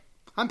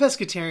I'm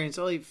pescatarian,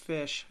 so I'll eat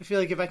fish. I feel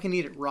like if I can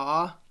eat it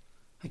raw,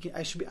 I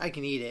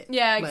can eat it.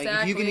 Yeah, like,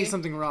 exactly. If you can eat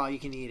something raw, you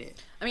can eat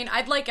it. I mean,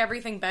 I'd like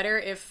everything better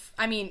if,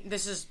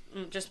 this is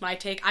just my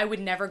take. I would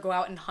never go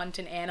out and hunt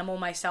an animal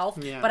myself,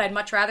 but I'd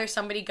much rather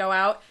somebody go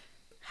out,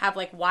 have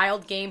like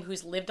wild game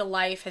who's lived a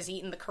life, has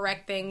eaten the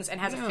correct things,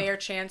 and has a fair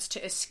chance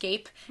to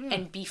escape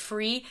and be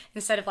free,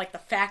 instead of like the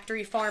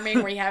factory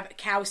farming where you have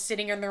cows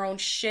sitting in their own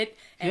shit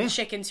and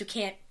chickens who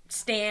can't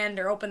stand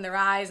or open their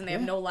eyes and they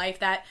have no life.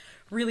 That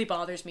really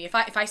bothers me. If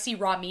I see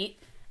raw meat,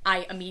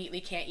 I immediately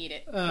can't eat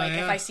it.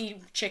 If I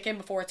see chicken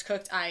before it's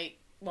cooked, I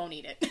won't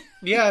eat it.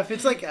 Yeah, if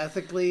it's like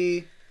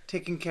ethically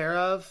taken care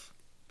of,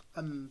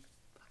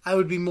 I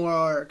would be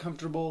more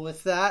comfortable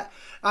with that.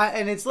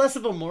 And it's less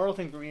of a moral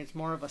thing for me. It's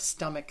more of a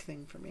stomach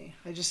thing for me.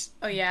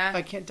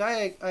 I can't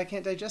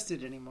digest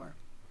it anymore.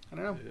 I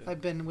don't know. Yeah. I've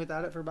been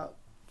without it for about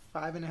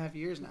 5.5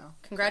 years now.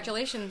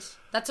 Congratulations.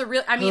 That's a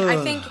real...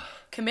 I think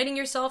committing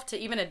yourself to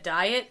even a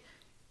diet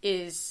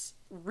is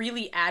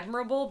really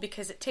admirable,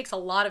 because it takes a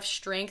lot of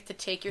strength to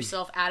take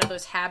yourself out of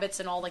those habits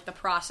and all like the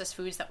processed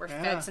foods that we're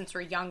fed since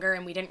we're younger,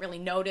 and we didn't really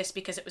notice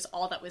because it was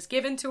all that was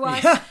given to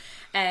us. Yeah.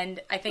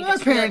 And I think our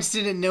parents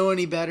didn't know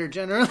any better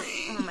generally.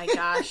 Oh my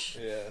gosh.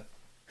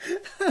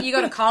 Yeah. You go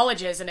to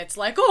colleges and it's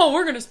like, oh,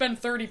 we're going to spend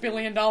 $30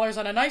 billion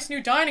on a nice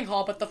new dining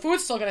hall, but the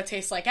food's still going to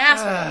taste like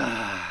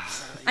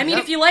ass.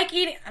 If you like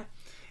eating...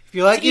 If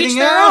you like eating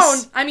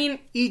ass,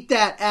 eat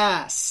that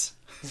ass.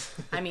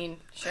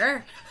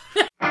 Sure.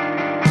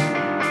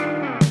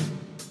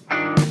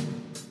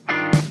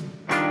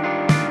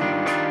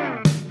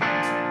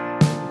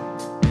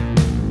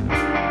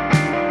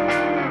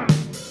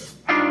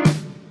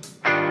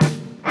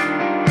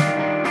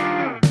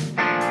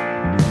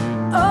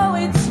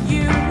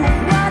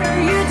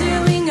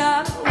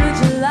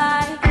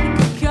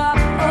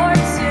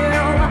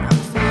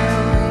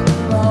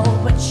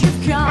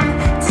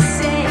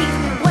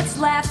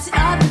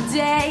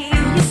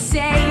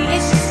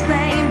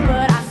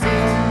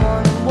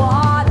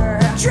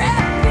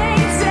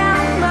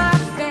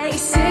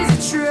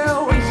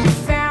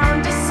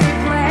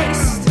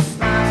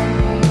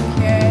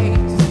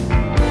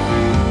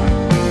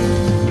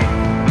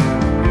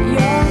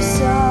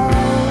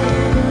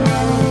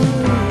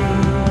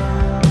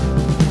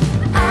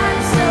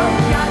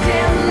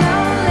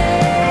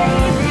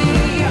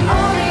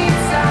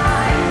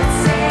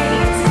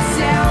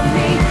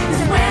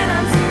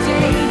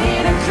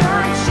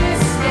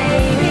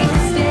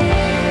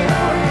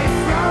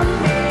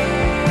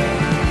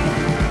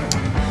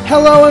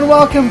 Hello and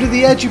welcome to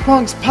the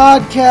EduPunks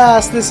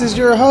podcast. This is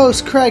your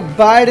host, Craig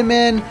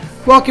Bideman,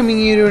 welcoming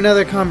you to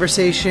another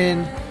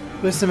conversation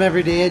with some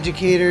everyday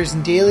educators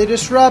and daily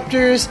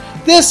disruptors.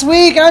 This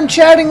week, I'm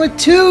chatting with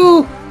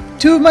two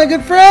of my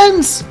good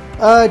friends,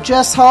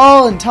 Jess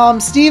Hall and Tom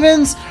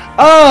Stevens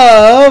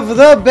of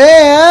the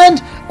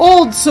band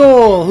Old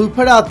Soul, who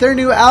put out their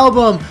new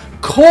album,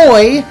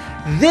 Koi,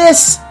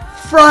 this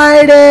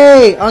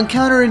Friday on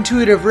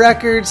Counterintuitive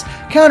Records.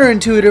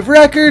 Counterintuitive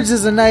Records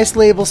is a nice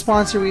label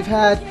sponsor we've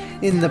had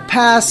in the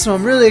past, so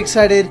I'm really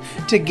excited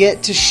to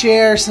get to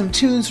share some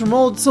tunes from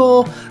Old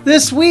Soul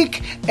this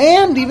week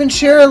and even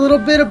share a little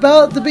bit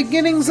about the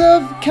beginnings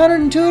of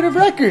Counterintuitive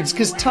Records,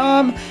 because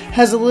Tom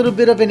has a little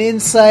bit of an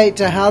insight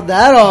to how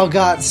that all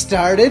got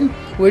started,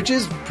 which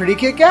is pretty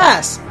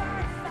kick-ass.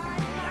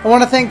 I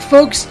want to thank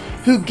folks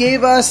who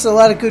gave us a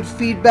lot of good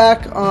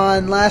feedback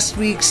on last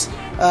week's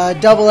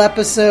double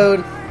episode,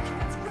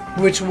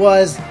 which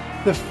was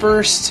the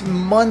first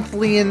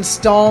monthly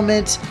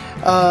installment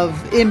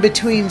of In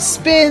Between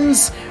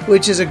Spins,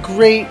 which is a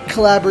great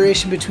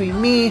collaboration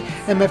between me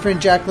and my friend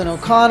Jacqueline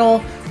O'Connell,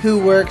 who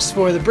works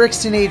for the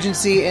Brixton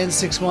Agency and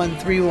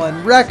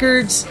 6131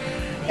 Records.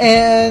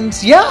 And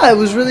yeah, it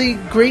was really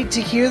great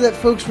to hear that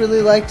folks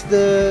really liked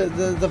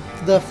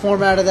the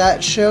format of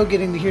that show,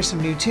 getting to hear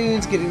some new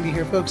tunes, getting to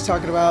hear folks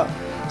talking about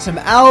some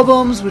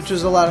albums, which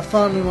was a lot of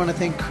fun. We want to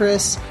thank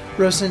Chris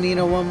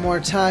Rosanino one more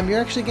time.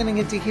 You're actually going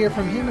to get to hear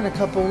from him in a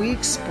couple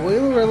weeks.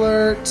 Spoiler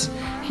alert.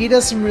 He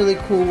does some really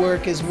cool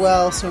work as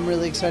well, so I'm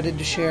really excited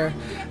to share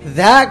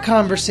that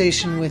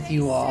conversation with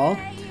you all.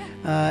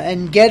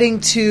 And getting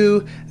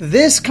to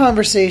this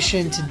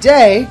conversation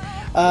today,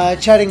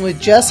 chatting with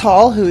Jess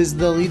Hall, who is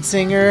the lead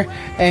singer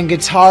and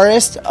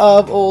guitarist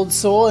of Old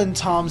Soul, and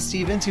Tom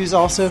Stevens, who's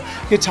also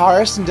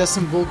guitarist and does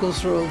some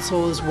vocals for Old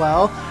Soul as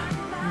well.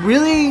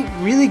 Really,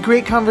 really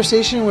great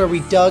conversation where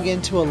we dug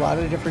into a lot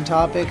of different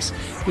topics.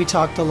 We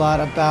talked a lot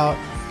about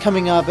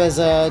coming up as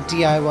a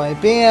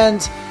DIY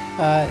band,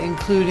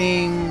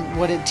 including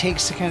what it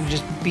takes to kind of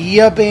just be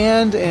a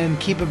band and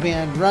keep a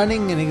band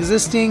running and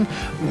existing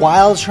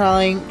while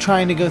trying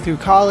to go through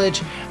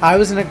college. I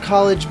was in a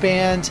college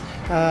band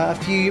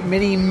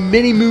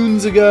many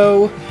moons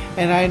ago,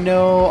 and I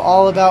know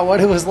all about what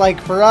it was like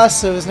for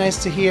us, so it was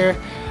nice to hear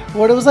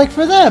what it was like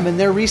for them and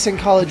their recent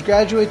college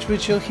graduates,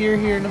 which you'll hear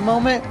here in a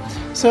moment.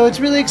 So it's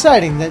really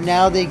exciting that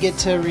now they get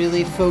to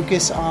really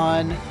focus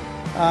on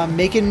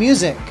making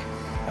music.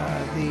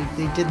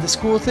 They did the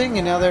school thing,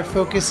 and now they're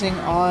focusing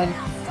on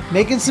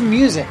making some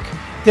music.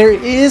 There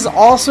is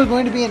also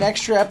going to be an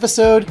extra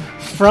episode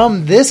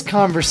from this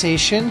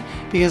conversation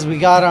because we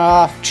got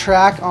off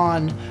track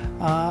on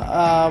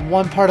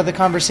one part of the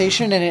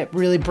conversation and it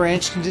really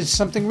branched into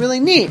something really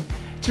neat.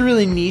 It's a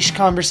really niche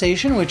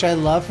conversation, which I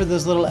love for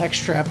those little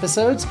extra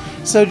episodes.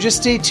 So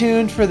just stay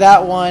tuned for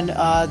that one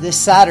this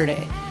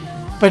Saturday.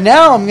 But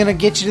now I'm going to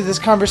get you to this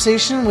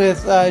conversation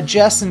with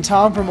Jess and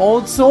Tom from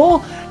Old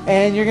Soul,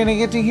 and you're going to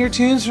get to hear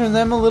tunes from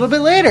them a little bit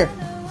later.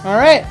 All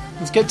right,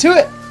 let's get to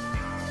it.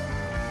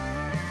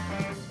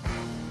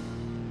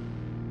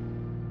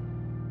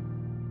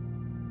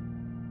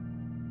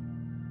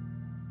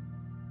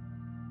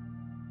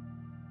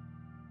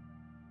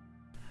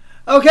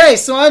 Okay,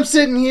 so I'm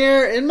sitting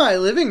here in my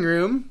living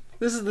room.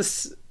 This is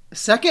the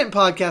second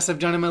podcast I've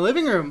done in my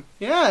living room.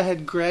 Yeah, I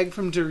had Greg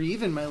from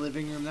Derive in my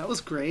living room. That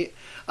was great.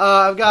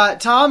 I've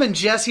got Tom and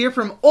Jess here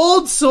from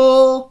Old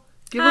Soul.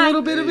 Give a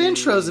little bit of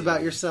intros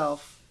about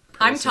yourself.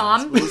 I'm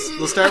Tom.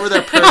 We'll start with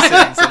our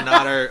persons and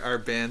not our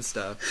band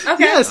stuff.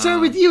 Okay. Yeah, start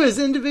with you as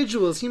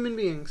individuals, human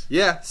beings.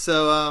 Yeah,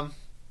 so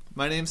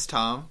my name's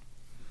Tom.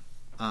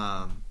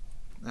 I'm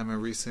a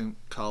recent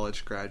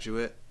college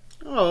graduate.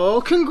 Oh,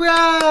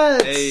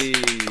 congrats! Hey.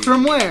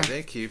 From where?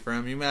 Thank you.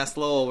 From UMass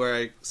Lowell, where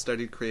I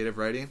studied creative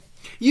writing.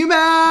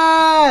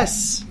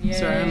 UMass! Yay.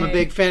 Sorry, I'm a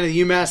big fan of the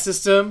UMass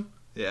system.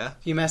 Yeah.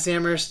 UMass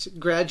Amherst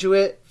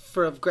graduate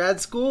from grad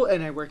school,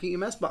 and I work at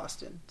UMass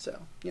Boston. So,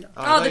 you know.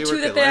 Oh, the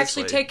two that they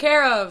actually take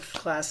care of.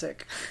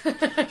 Classic.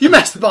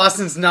 UMass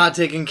Boston's not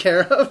taken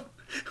care of.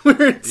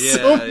 It's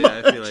so much.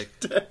 I feel like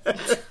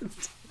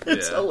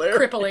it's hilarious.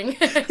 Crippling.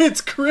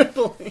 It's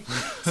crippling.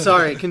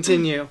 Sorry,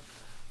 continue.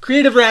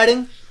 Creative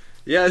writing.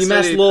 Yeah,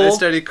 I Lowell.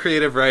 studied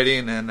creative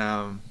writing, and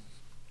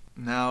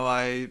now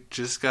I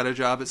just got a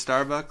job at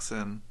Starbucks,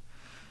 and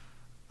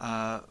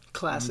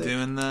Classic.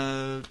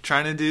 I'm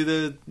trying to do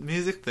the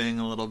music thing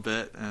a little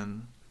bit,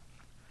 and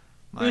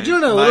you're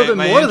doing a little bit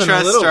more than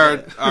a little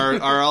bit.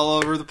 are all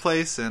over the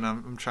place, and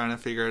I'm trying to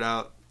figure it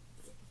out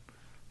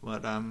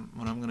what I'm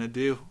gonna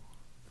do.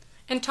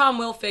 And Tom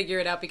will figure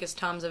it out because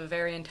Tom's a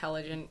very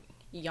intelligent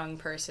young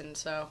person,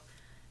 so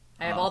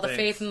I have all the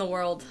faith in the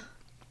world.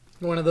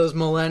 One of those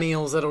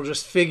millennials that'll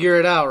just figure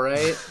it out,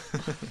 right?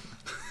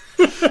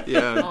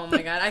 Yeah. Oh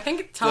my god. I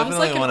think Tom's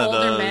Definitely like an one of older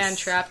those. man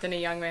trapped in a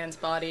young man's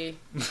body.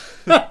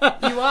 You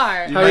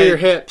are. How are your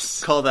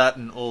hips? Call that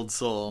an old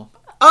soul.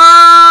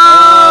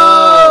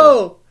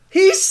 Oh!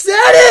 He said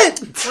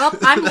it! Well,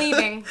 I'm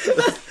leaving.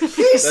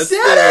 He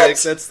said it!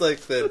 That's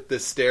like the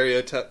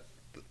stereotype.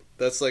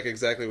 That's like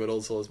exactly what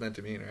old soul is meant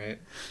to mean, right?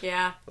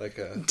 Yeah. Like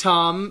a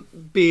Tom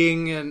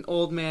being an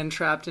old man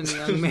trapped in a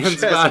young man's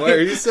Jess, body. why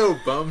are you so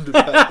bummed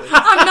about this?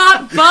 I'm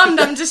not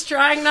bummed. I'm just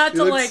trying not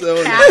to look like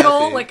so cackle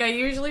happy. like I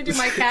usually do.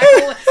 My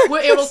cackle,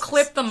 it'll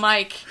clip the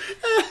mic.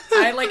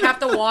 I like have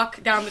to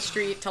walk down the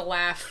street to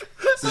laugh,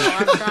 so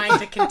I'm trying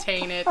to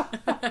contain it. All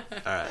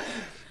right.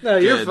 No,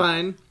 you're Good.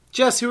 fine.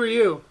 Jess, who are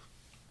you?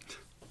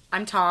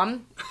 I'm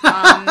Tom.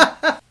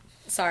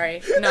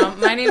 Sorry, no,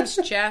 my name's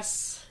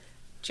Jess.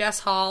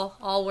 Jess Hall,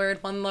 all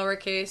word, one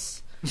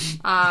lowercase.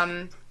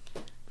 I'm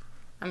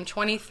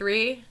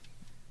 23.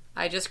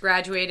 I just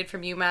graduated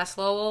from UMass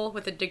Lowell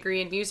with a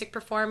degree in music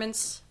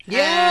performance.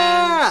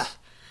 Yeah! And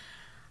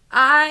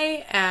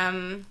I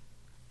am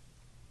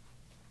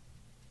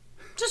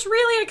just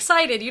really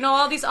excited. You know,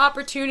 all these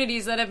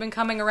opportunities that have been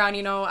coming around.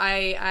 You know,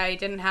 I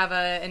didn't have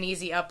an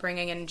easy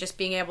upbringing, and just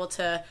being able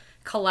to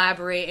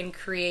collaborate and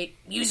create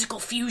musical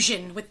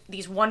fusion with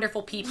these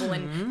wonderful people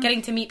and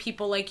getting to meet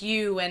people like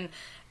you and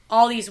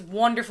all these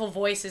wonderful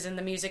voices in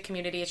the music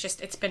community.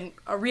 It's been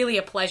really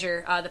a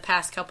pleasure the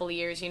past couple of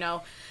years, you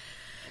know,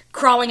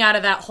 crawling out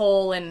of that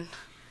hole and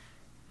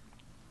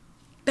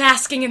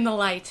basking in the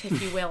light,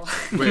 if you will.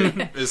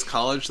 Wait, is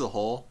college the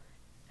whole?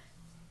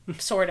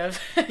 Sort of.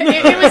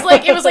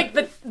 it was like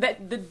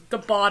the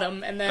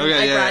bottom, and then Okay,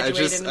 I yeah,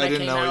 graduated and I didn't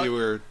came know out. what you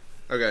were.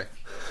 Okay.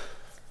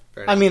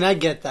 Fair I enough. mean, I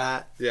get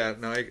that. Yeah,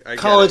 no, I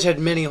College get it. had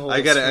many holes.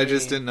 I get it. for I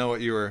just me. didn't know what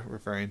you were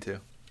referring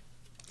to.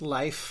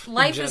 Life in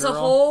Life is a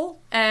general.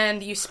 hole,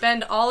 and you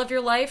spend all of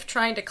your life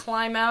trying to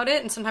climb out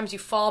it, and sometimes you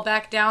fall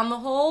back down the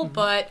hole,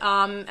 but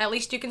at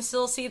least you can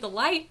still see the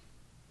light.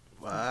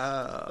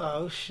 Wow,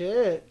 Oh,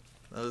 shit.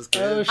 that was Oh,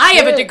 good. shit. I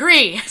have a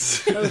degree.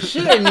 Oh,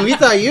 shit. And we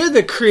thought you were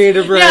the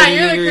creative writing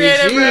Yeah, you're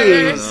the degree.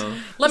 creative Jeez. writer.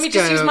 Let me This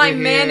just guy use my over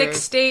manic here.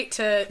 state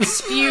to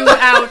spew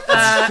out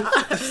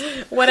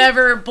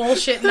whatever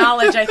bullshit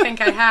knowledge I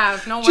think I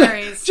have. No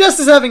worries. Just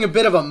as having a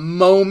bit of a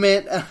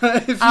moment, if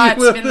you It's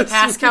will. been the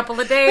past couple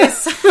of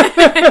days.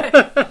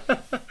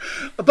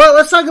 But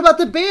let's talk about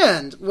the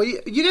band. Well,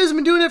 you guys have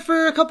been doing it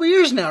for a couple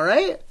years now,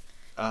 right?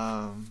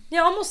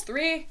 Yeah, almost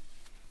 3.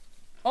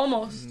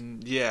 Almost.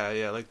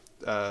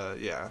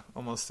 Yeah,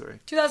 almost 3.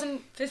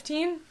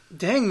 2015?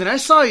 Dang, then I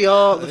saw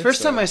y'all, the think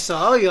first so. time I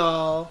saw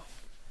y'all,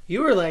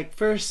 you were like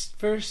first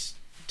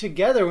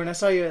together when I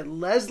saw you at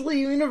Leslie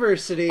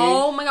University.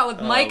 Oh my god,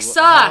 with Mike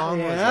how Suh. long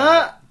was Yeah.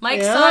 that? Mike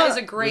Yeah. Suh is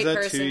a great Was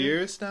that person. 2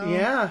 years now?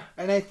 Yeah,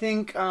 and I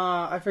think,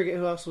 I forget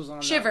who else was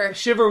on Shiver. that.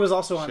 Shiver was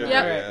also on Shiver,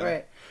 that, yeah.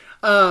 right.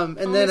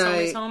 And then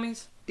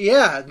Homies.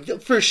 yeah,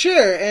 for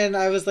sure. And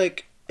I was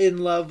like, in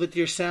love with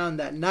your sound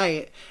that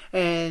night,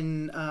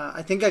 and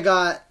I think I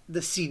got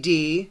the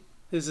CD.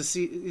 It was a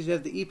CD. Did you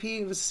have the EP?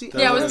 It was a CD.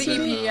 Yeah, it was the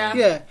EP.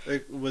 Yeah.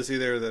 It was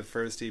either the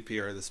first EP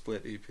or the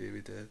split EP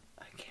we did.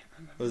 I can't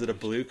remember. Was it a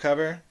blue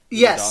cover? With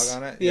Yes. a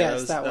dog on it?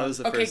 Yes, that one. was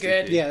the Okay, first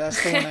good. EP. Yeah,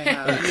 that's the one I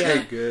have. Yeah.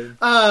 Okay, good.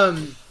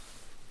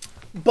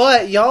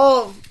 But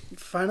y'all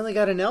finally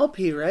got an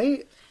LP,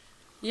 right?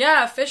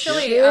 Yeah,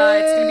 officially. It's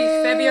going to be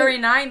February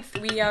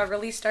 9th. We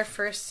released our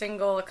first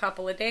single a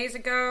couple of days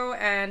ago,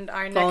 and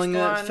our next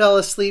one... Fell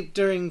asleep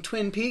during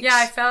Twin Peaks? Yeah,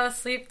 I fell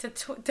asleep to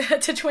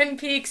Twin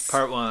Peaks.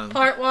 Part 1.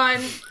 Part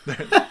 1.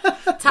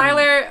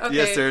 Tyler... Okay.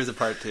 Yes, there is a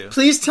part 2.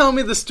 Please tell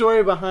me the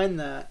story behind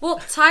that. Well,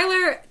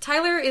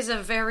 Tyler is a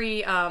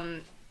very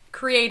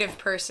creative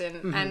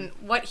person, and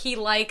what he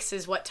likes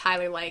is what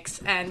Tyler likes,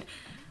 and...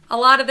 A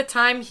lot of the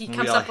time, he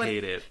comes up with... We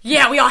all hate it.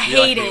 Yeah, we all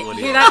hate it.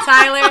 Woody Hear that,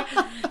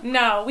 Tyler?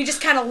 No, we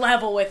just kind of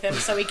level with him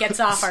so he gets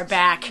off our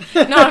back.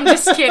 No, I'm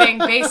just kidding.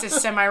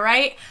 Bassist, am I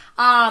right?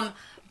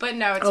 But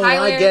no,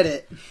 Tyler... Oh, I get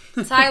it.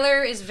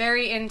 Tyler is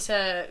very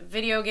into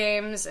video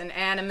games and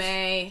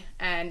anime,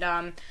 and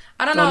I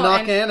don't know... Don't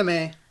knock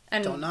anime.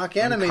 And Don't knock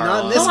anime. Carl.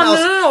 Not in this No, house.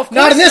 no, of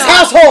Not in course this not.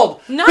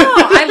 household! No,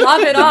 I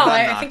love it all.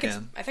 I Not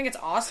think it's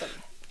awesome.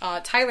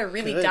 Tyler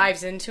really Good.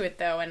 dives into it,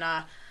 though, and...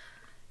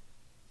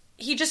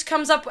 he just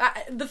comes up...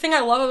 the thing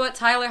I love about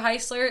Tyler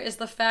Heisler is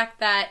the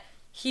fact that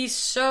he's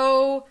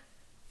so...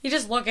 You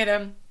just look at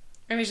him,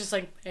 and he's just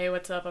like, hey,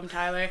 what's up, I'm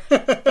Tyler.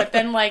 But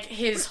then, like,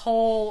 his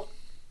whole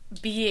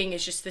being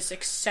is just this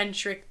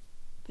eccentric,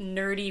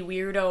 nerdy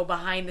weirdo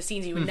behind the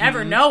scenes. You would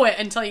never know it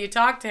until you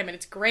talk to him, and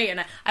it's great.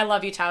 And I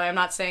love you, Tyler. I'm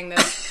not saying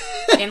this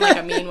in, like,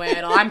 a mean way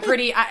at all.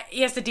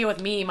 He has to deal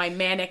with me, my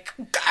manic...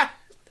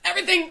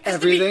 Everything has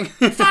to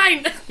be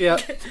fine.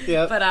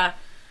 Yep. But, I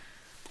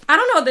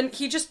don't know, then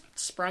he just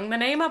sprung the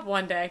name up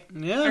one day.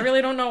 Yeah. I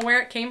really don't know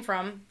where it came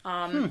from.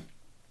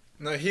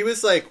 No, he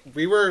was like,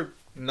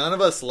 none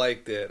of us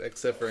liked it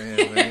except for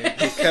him.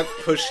 And he kept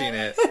pushing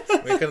it.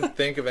 We couldn't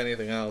think of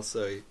anything else,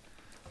 so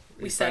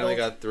we finally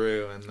got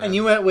through. And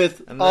you went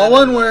with all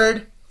one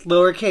word,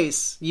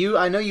 lowercase.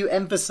 I know you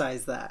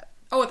emphasized that.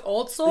 Oh, with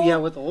Old Soul? Yeah,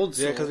 with Old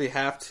Soul. Yeah, because we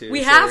have to.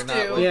 We so have we're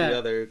not to. like Yeah. the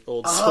other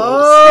old souls.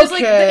 Oh, It's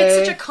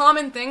it's such a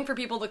common thing for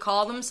people to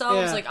call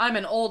themselves. Yeah. Like, I'm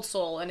an old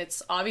soul, and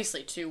it's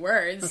obviously 2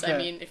 words. Okay. I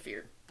mean, if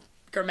you're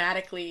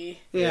grammatically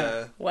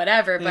Yeah.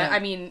 whatever. But, Yeah. I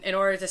mean, in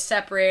order to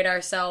separate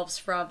ourselves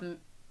from...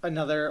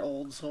 Another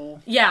Old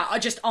Soul. Yeah,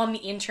 just on the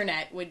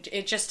internet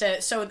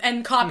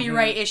and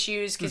copyright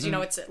issues because you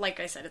know it's like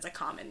I said, it's a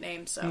common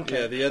name. So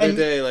Yeah, the other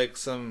day, like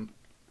some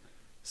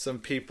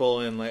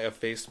people in like a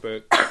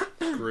Facebook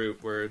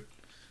group were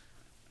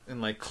in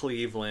like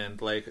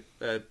Cleveland, like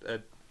a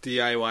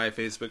DIY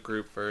Facebook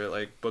group for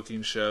like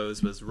booking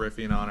shows was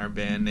riffing on our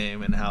band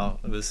name and how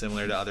it was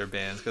similar to other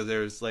bands because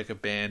there's like a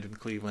band in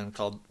Cleveland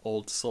called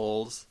Old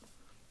Souls,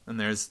 and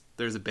there's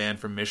a band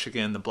from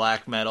Michigan, the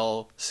black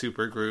metal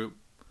super group,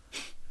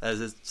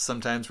 as it's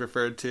sometimes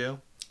referred to,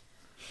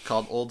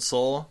 called Old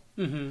Soul.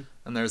 Mm-hmm.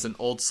 And there's an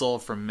Old Soul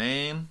from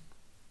Maine.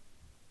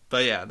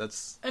 But yeah,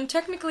 and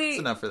technically that's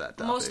enough for that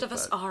topic. Most of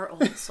us are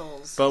Old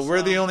Souls. But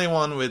we're the only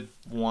one with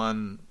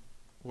one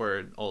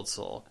word, Old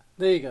Soul.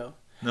 There you go.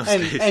 No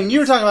spaces. And you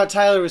were talking about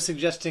Tyler was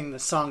suggesting the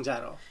song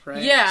title,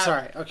 right? Yeah.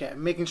 Sorry. Okay.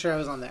 I'm making sure I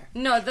was on there.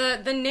 No,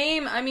 the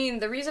name, I mean,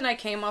 the reason I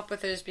came up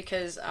with it is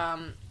because,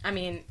 I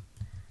mean,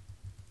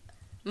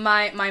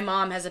 my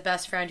mom has a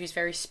best friend who's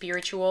very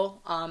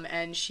spiritual,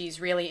 and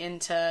she's really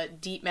into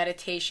deep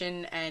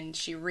meditation, and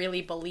she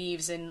really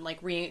believes in, like,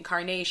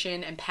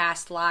 reincarnation and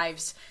past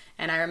lives.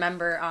 And I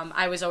remember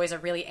I was always a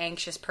really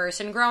anxious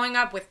person growing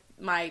up with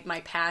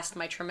my past,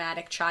 my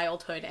traumatic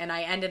childhood, and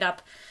I ended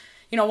up...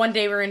 You know, one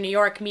day we were in New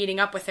York meeting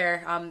up with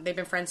her. They've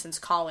been friends since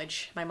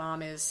college. My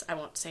mom is, I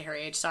won't say her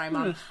age, sorry,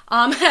 Mom.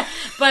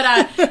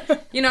 But,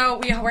 you know,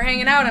 we were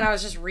hanging out, and I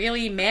was just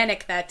really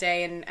manic that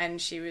day, and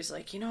she was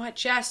like, you know what,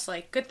 Jess,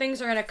 like, good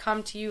things are going to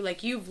come to you.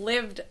 Like, you've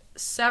lived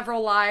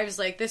several lives.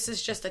 Like, this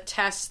is just a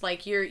test.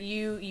 Like,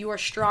 you are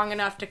strong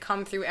enough to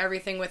come through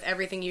everything with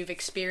everything you've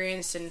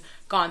experienced and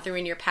gone through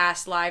in your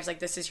past lives. Like,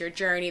 this is your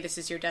journey. This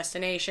is your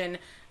destination.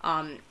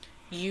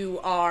 You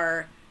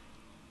are...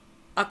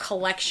 a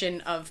collection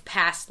of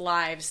past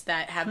lives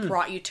that have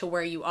brought you to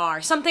where you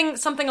are. Something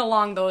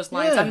along those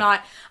lines.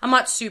 Yeah. I'm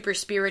not super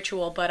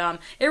spiritual, but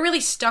it really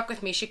stuck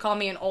with me. She called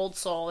me an old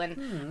soul,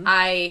 and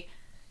I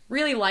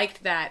really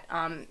liked that,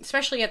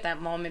 especially at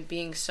that moment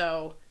being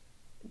so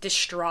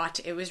distraught.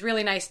 It was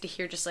really nice to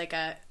hear just like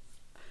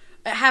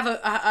have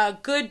a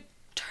good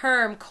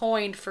term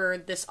coined for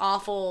this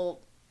awful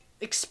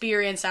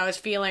experience I was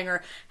feeling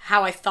or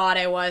how I thought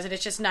I was, and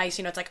it's just nice,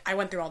 you know, it's like I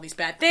went through all these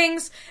bad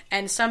things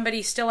and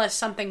somebody still has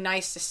something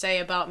nice to say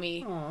about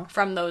me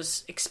from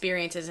those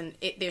experiences, and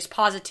there's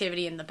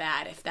positivity in the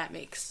bad, if that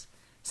makes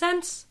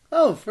sense.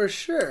 Oh, for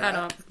sure. I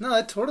don't No,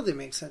 that totally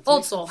makes sense.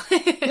 Old Soul.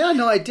 Yeah,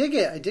 no, I dig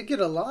it. I dig it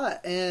a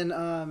lot.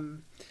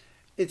 And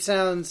it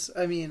sounds,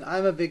 I mean,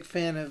 I'm a big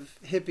fan of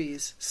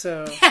hippies,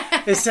 so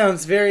It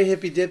sounds very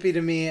hippy dippy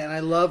to me, and I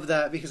love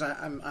that because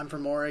I'm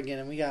from Oregon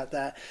and we got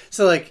that.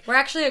 So like we're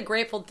actually a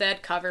Grateful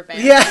Dead cover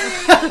band. Yeah,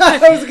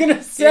 I was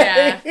gonna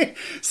say. Yeah.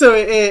 So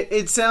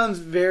it sounds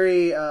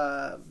very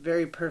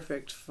very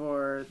perfect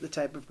for the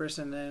type of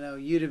person I know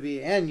you to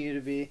be, and you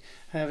to be.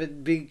 Have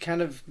it be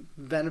kind of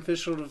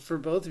beneficial for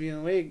both of you in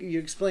the way you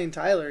explain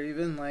Tyler.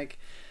 Even like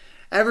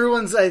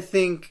everyone's, I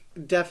think,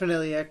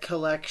 definitely a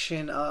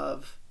collection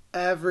of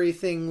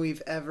everything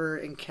we've ever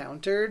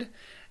encountered,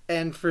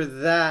 and for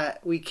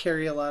that we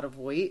carry a lot of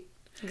weight.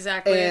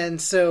 Exactly.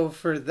 And so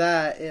for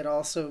that, it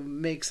also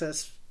makes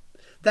us,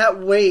 that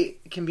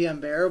weight can be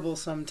unbearable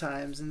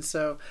sometimes, and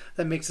so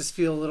that makes us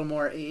feel a little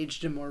more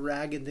aged and more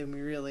ragged than we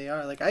really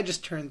are. Like I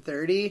just turned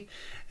 30,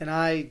 and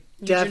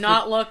you do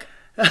not look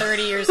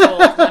 30 years old,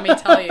 let me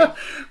tell you.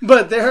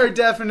 But there are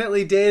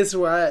definitely days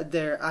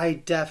where I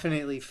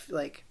definitely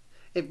like,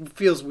 it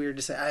feels weird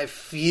to say I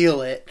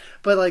feel it,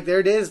 but like there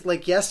it is.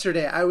 Like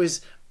yesterday, I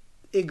was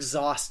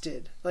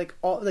exhausted, like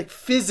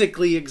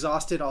physically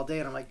exhausted all day,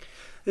 and I'm like,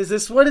 is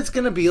this what it's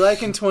gonna be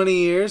like in 20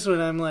 years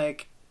when I'm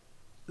like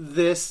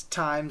this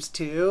times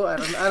 2? I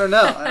don't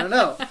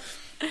know.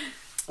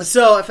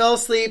 So I fell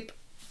asleep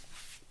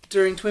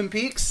during Twin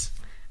Peaks.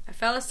 I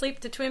fell asleep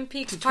to Twin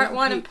Peaks Part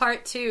 1 and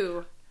Part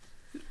 2.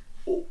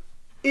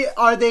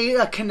 Are they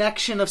a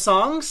connection of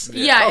songs?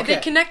 Yeah, okay.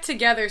 They connect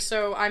together.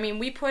 So, I mean,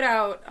 we put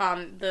out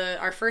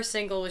our first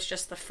single was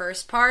just the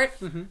first part,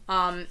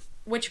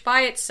 which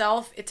by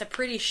itself, it's a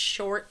pretty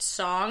short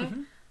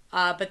song,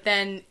 but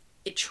then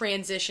it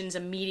transitions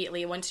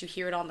immediately. Once you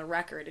hear it on the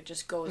record, it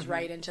just goes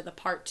right into the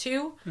Part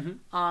 2.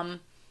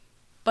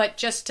 But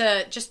just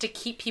to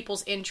keep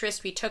people's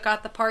interest, we took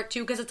out the Part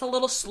 2 because it's a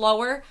little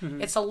slower.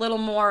 It's a little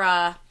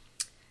more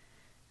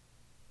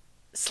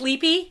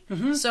sleepy.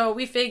 So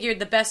we figured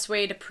the best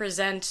way to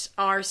present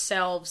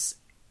ourselves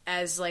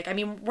as, like, I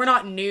mean, we're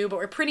not new, but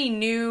we're pretty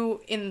new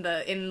in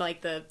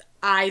the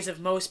eyes of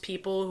most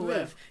people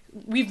who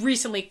we've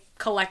recently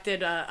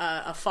collected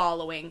a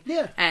following.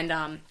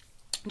 And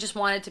just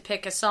wanted to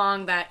pick a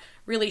song that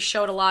really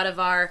showed a lot of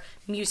our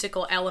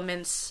musical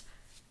elements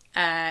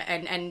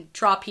and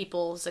draw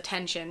people's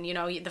attention. You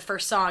know, the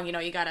first song, you know,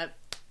 you gotta,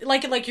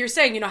 like you're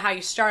saying, you know, how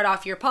you start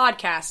off your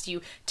podcast,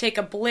 you take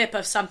a blip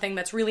of something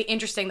that's really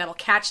interesting that'll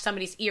catch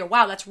somebody's ear.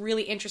 Wow, that's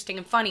really interesting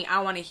and funny. I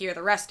want to hear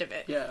the rest of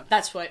it. Yeah.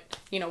 That's what,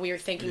 you know, we were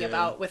thinking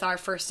about with our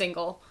first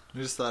single. I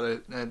just thought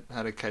it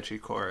had a catchy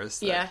chorus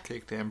that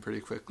kicked in pretty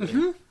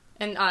quickly.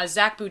 And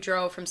Zach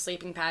Boudreau from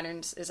Sleeping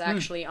Patterns is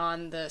actually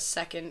on the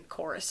second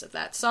chorus of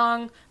that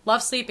song.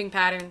 Love Sleeping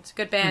Patterns.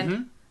 Good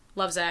band.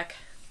 Love Zach.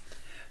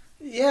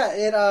 Yeah,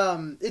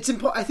 it's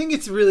important. I think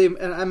it's really,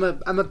 and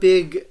I'm a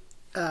big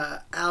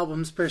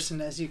albums person,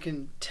 as you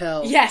can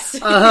tell. Yes.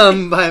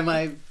 By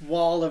my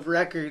wall of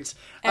records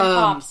and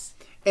pops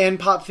and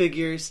pop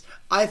figures.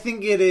 I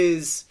think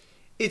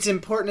it's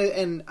important,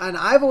 and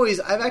I've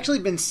actually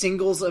been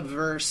singles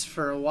averse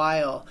for a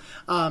while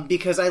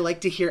because I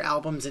like to hear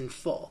albums in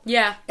full.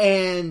 Yeah.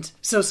 And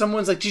so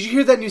someone's like, "Did you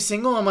hear that new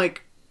single?" I'm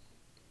like,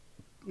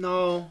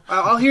 "No,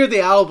 I'll hear the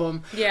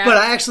album." Yeah. But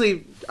I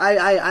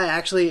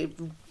actually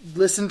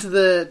listened to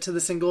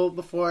the single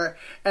before,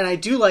 and I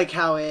do like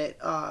how it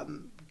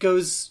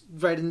goes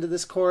right into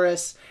this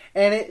chorus,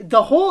 and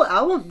the whole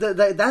album,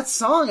 that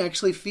song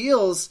actually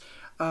feels.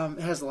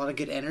 It has a lot of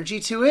good energy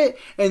to it.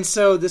 And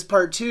so this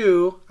Part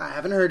 2, I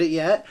haven't heard it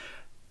yet,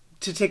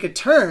 to take a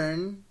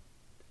turn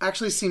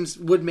actually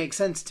would make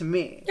sense to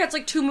me. Yeah, it's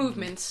like 2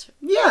 movements.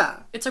 Yeah.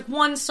 It's like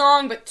one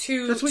song, but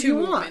two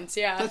movements.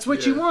 Yeah. That's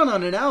what you want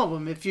on an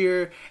album.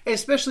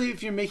 Especially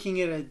if you're making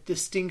it a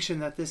distinction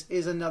that this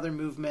is another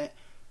movement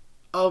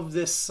of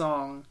this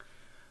song.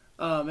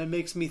 It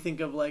makes me think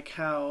of like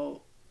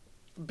how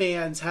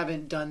bands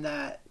haven't done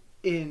that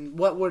in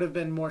what would have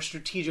been more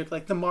strategic,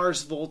 like the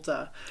Mars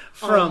Volta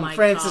from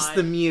Francis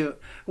the Mute,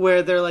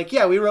 where they're like,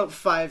 yeah, we wrote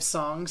 5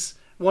 songs.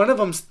 One of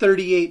them's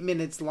 38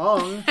 minutes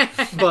long,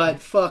 but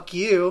fuck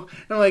you.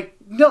 And I'm like,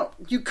 no,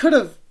 you could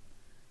have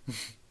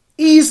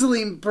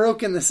easily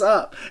broken this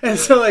up. And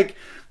so like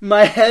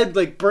my head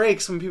like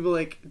breaks when people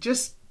like,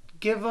 just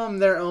give them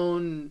their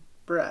own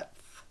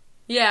breath.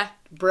 Yeah.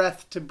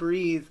 Breath to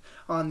breathe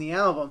on the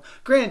album.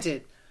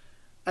 Granted,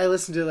 I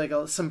listen to like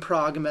some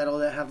prog metal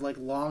that have like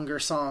longer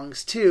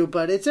songs too,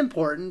 but it's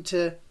important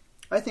to,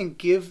 I think,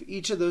 give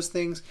each of those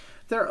things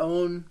their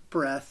own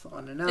breath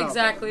on an album.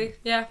 Exactly.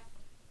 Yeah.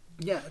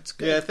 Yeah, it's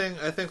good. Yeah,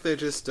 I think they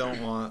just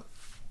don't want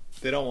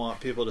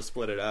people to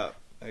split it up.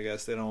 I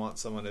guess they don't want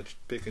someone to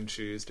pick and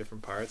choose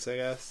different parts. I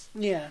guess.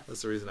 Yeah.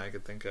 That's the reason I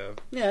could think of.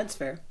 Yeah, that's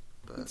fair.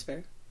 That's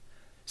fair.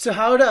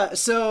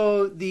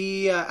 So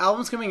the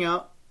album's coming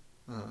out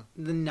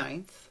the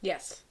 9th.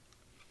 Yes.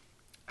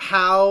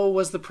 How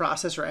was the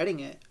process writing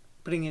it,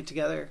 putting it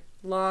together?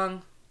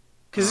 Long.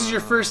 Because this is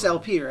your first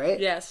LP, right?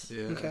 Yes.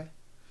 Yeah. Okay.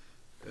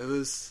 It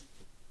was,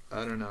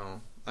 I don't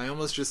know. I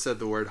almost just said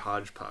the word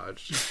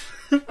hodgepodge.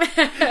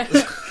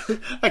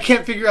 I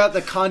can't figure out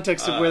the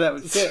context of where that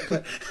would fit.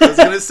 But. I was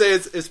going to say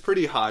it's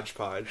pretty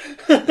hodgepodge.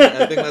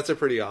 I think that's a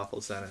pretty awful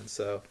sentence,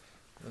 so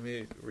let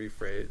me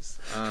rephrase.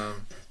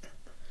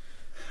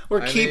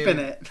 We're keeping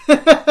it.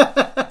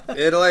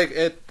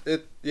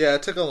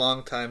 It took a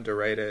long time to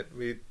write it.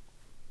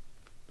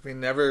 We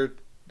never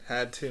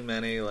had too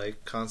many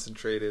like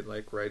concentrated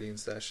like writing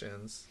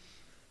sessions.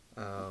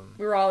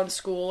 We were all in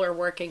school or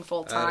working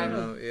full time. I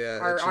don't know. Yeah,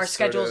 our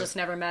schedules just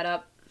never met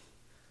up.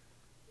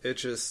 It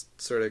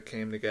just sort of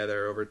came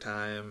together over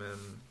time,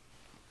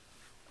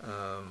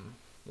 and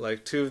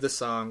like two of the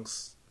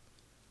songs,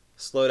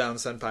 "Slow Down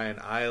Senpai" and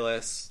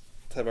 "Eyeless,"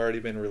 have already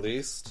been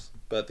released,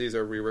 but these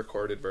are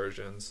re-recorded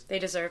versions. They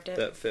deserved it.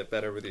 That fit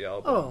better with the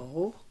album.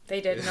 Oh.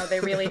 They did. No, they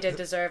really did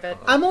deserve it.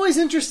 I'm always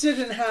interested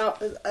in how...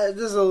 this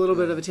is a little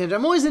bit of a tangent.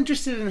 I'm always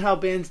interested in how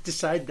bands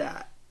decide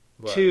that.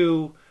 What?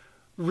 To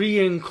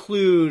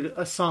re-include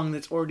a song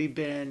that's already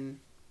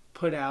been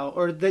put out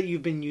or that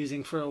you've been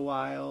using for a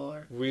while.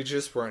 Or... We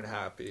just weren't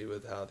happy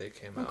with how they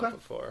came out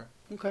before.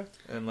 Okay.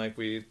 And like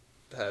we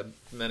had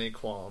many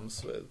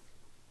qualms with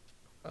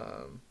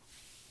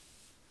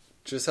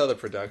just how the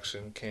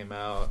production came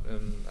out,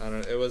 and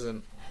it was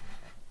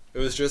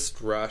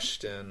just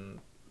rushed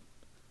and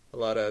a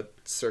lot of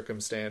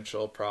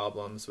circumstantial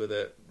problems with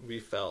it, we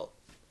felt.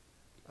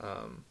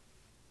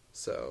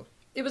 So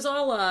it was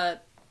all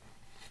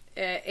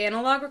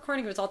analog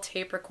recording. It was all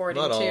tape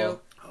recording not too.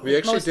 All. We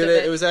actually did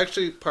it. It was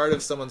actually part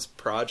of someone's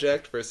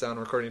project for sound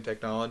recording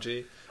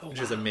technology, which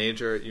is a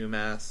major at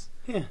UMass,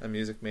 a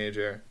music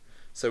major.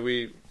 So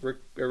we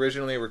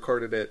originally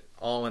recorded it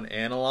all in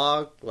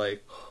analog,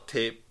 like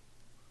tape.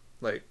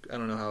 Like, I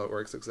don't know how it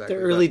works exactly.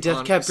 The early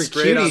Death Cab for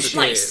Cutie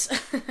Nice.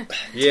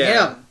 Yeah.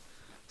 Damn.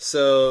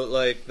 So,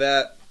 like,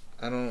 that,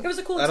 It was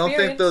a cool I don't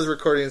experience. think those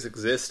recordings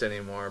exist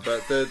anymore,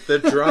 but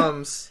the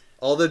drums,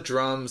 all the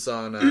drums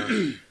on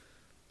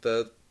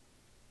the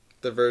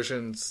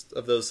versions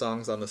of those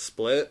songs on the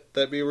split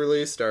that we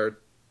released are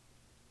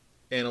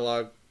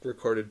analog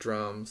recorded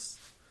drums,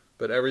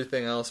 but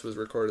everything else was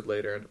recorded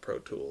later into Pro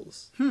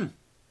Tools.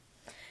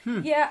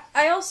 Yeah,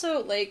 I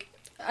also,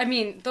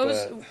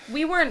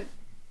 we weren't,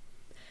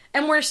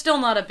 and we're still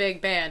not a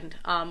big band.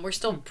 We're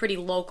still pretty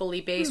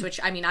locally based, which,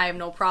 I have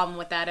no problem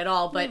with that at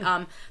all.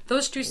 But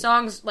those two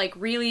songs, like,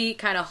 really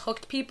kind of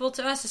hooked people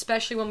to us,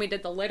 especially when we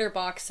did the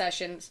Litterbox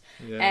sessions.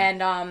 Yeah.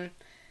 And,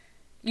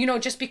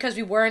 just because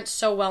we weren't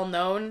so well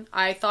known,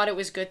 I thought it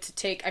was good to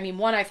take...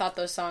 I thought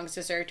those songs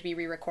deserved to be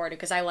re-recorded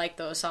because I liked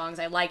those songs.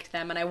 I liked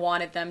them, and I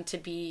wanted them to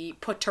be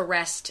put to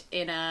rest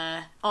in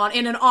an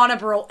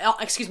honorable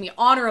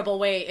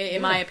way,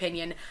 in my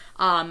opinion.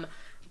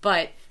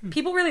 But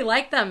people really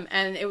liked them,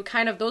 and it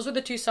kind of... Those were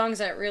the two songs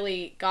that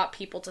really got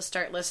people to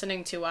start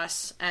listening to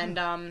us, and,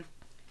 I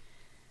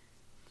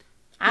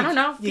don't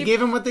know. You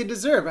gave them what they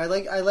deserve. I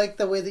like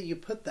the way that you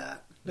put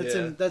that.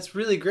 That's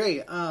really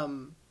great.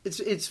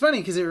 It's funny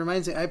because it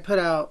reminds me. I put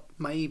out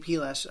my EP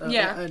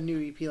a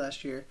new EP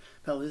last year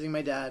about losing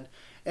my dad,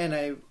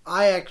 and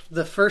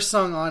the first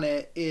song on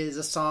it is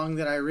a song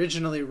that I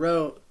originally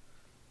wrote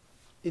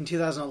in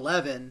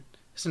 2011.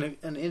 It's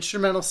an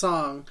instrumental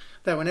song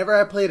that whenever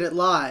I played it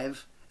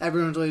live,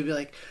 everyone would always be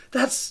like,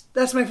 "That's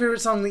my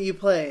favorite song that you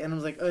play," and I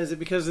was like, "Oh, is it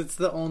because it's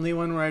the only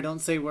one where I don't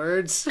say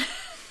words?"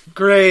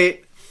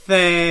 Great,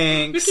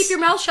 thanks. You keep your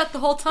mouth shut the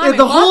whole time.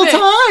 The whole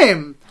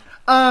time.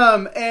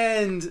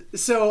 And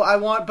so I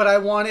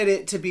wanted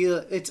it to be,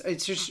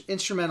 it's just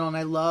instrumental, and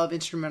I love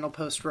instrumental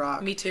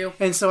post-rock. Me too.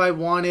 And so I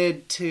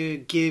wanted to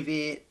give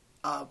it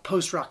a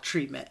post-rock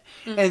treatment.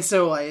 And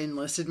so I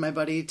enlisted my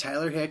buddy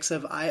Tyler Hicks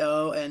of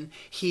I.O., and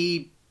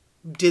he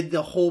did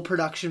the whole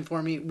production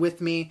for me,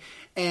 with me,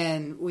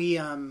 and we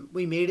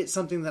made it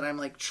something that I'm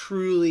like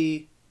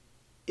truly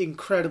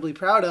incredibly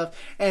proud of,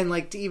 and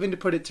like to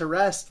put it to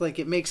rest, like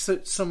it makes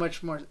so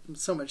much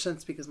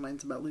sense because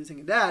mine's about losing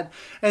a dad,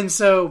 and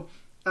so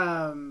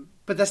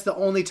but that's the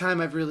only time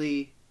I've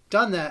really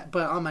done that.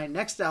 But on my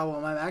next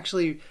album, I'm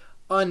actually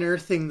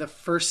unearthing the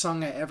first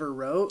song I ever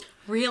wrote.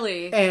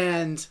 Really?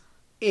 And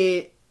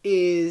I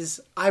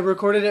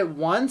recorded it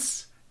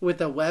once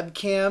with a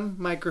webcam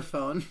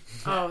microphone.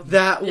 Oh,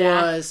 that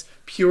was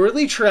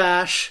purely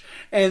trash,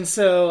 and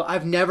so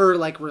I've never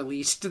like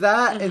released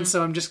that, and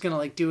so I'm just gonna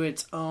like do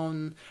its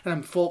own, and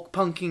I'm folk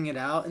punking it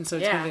out, and so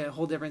it's gonna be a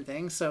whole different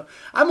thing. So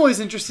I'm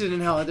always interested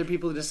in how other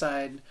people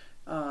decide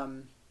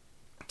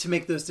to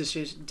make those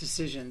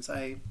decisions.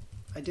 I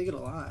dig it a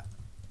lot.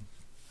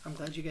 I'm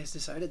glad you guys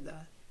decided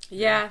that.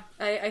 Yeah,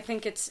 I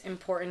think it's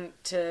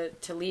important to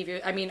leave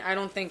you. I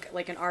don't think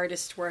like an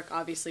artist's work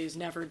obviously is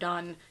never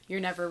done. You're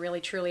never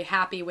really truly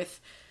happy with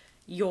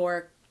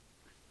your,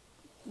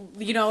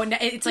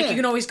 it's like you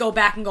can always go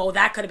back and go,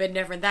 that could have been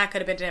different, that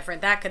could have been different,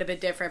 that could have been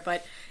different.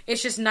 But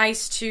it's just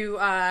nice to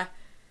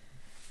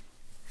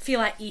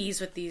feel at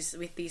ease with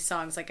these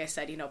songs. Like I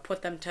said,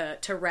 put them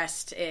to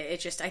rest. It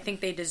just, I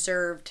think they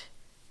deserved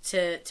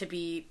to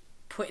be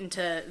put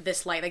into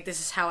this light, like this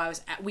is how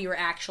we were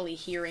actually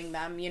hearing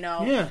them,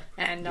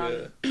 and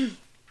I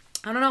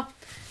don't know,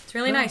 it's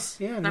really nice,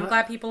 and I'm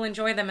glad people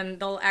enjoy them, and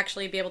they'll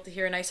actually be able to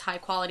hear a nice high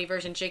quality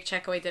version. Jake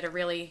Checkaway did a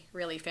really,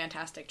 really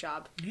fantastic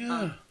job,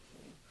 at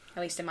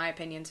least in my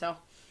opinion. So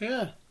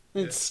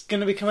It's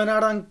going to be coming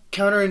out on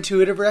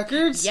Counterintuitive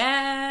Records.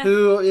 Yeah.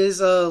 Who is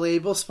a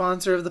label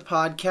sponsor of the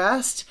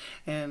podcast.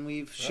 And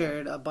we've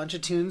shared a bunch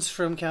of tunes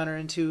from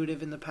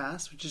Counterintuitive in the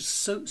past, which is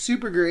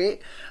super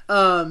great.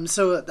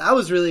 So that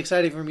was really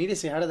exciting for me to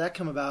see. How did that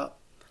come about?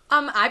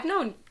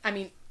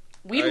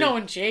 We've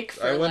known Jake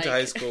for I went to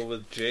high school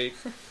with Jake,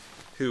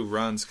 who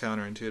runs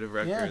Counterintuitive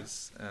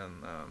Records. Yeah.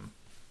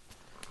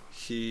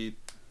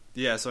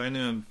 And so I knew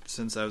him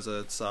since I was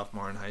a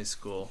sophomore in high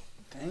school.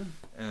 Dang.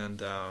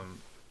 And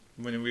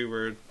when we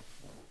were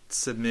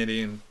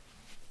submitting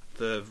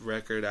the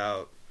record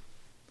out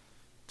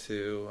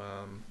to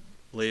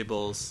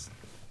labels,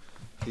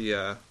 he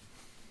got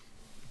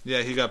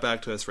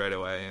back to us right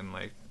away. And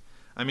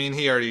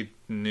he already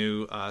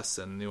knew us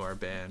and knew our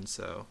band,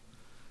 so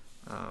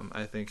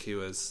I think he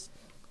was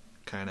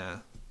kind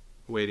of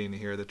waiting to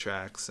hear the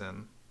tracks,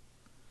 and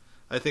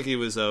I think he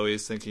was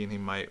always thinking he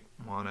might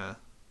want to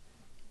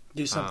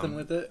do something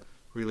with it,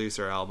 release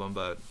our album,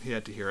 but he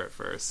had to hear it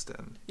first,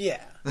 and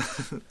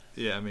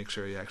make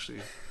sure he actually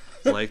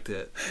liked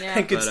it. Yeah,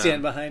 I could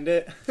stand behind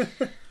it.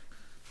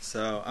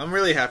 So I'm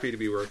really happy to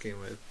be working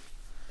with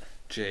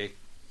Jake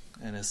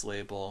and his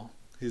label.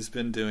 He's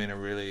been doing a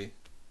really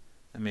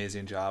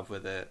amazing job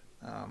with it.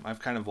 I've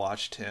kind of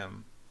watched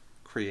him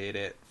create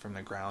it from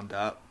the ground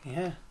up.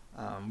 Yeah.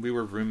 We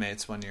were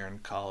roommates one year in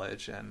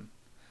college, and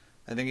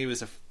I think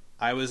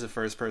I was the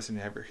first person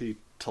he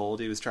told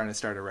he was trying to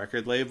start a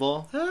record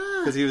label,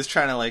 because he was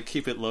trying to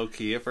keep it low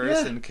key at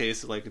first in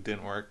case it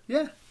didn't work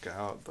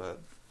out. But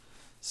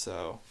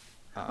so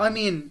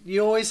you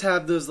always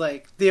have those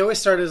they always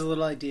start as a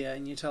little idea,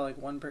 and you tell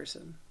one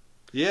person,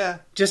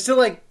 just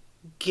to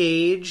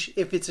gauge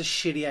if it's a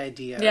shitty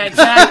idea. Yeah,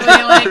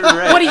 exactly.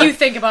 Right. What do you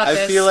think about this?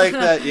 I feel like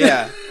that.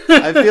 Yeah,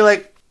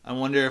 I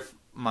wonder if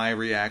my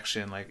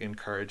reaction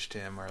encouraged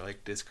him or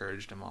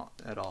discouraged him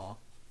at all.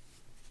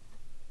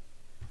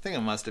 I think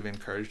it must have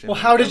encouraged him. Well,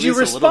 how did you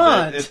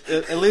respond?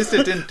 At least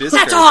it didn't discourage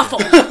That's awful.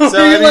 him.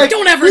 So you're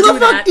don't ever do that. Who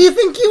the fuck do you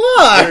think you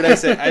are? What did I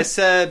say? I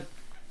said,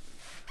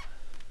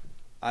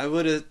 I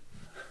would have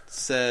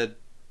said,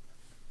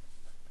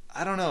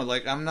 I don't know.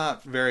 I'm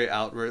not very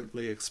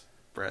outwardly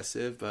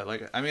expressive, but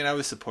I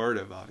was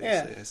supportive.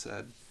 Obviously, I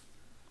said,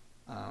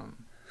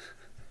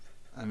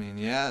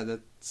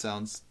 that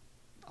sounds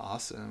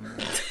awesome.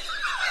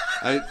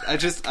 I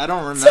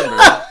don't remember.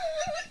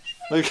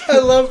 I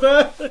love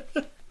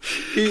that.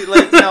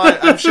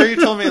 I'm sure he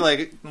told me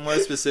more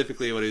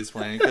specifically what he was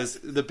playing, because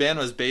the band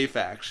was Bay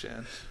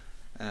Faction,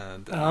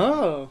 and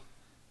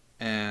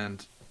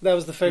and that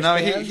was the first. No,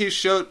 band? he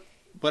showed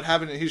what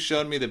happened. He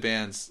showed me the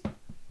band's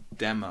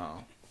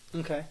demo.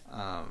 Okay.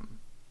 And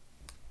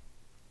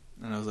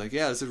I was like,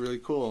 yeah, this is really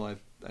cool.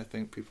 I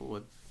think people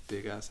would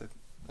dig us. I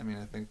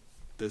think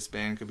this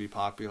band could be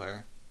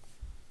popular,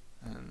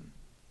 and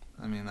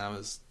that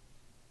was.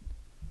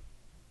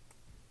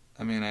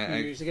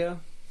 Years ago.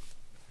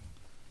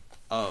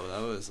 Oh,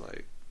 that was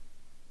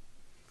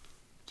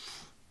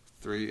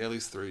at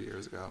least 3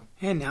 years ago.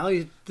 And now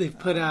they've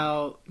put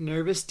out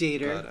Nervous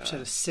Dater, which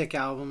had a sick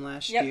album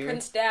last year.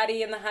 Prince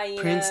Daddy and the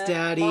Hyena. Prince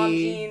Daddy, Mom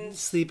Jeans.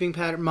 Sleeping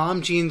Pattern.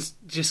 Mom Jeans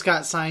just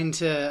got signed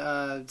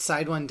to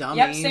Side One Dummy.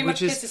 Yep, same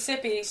with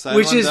Mississippi.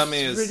 Which is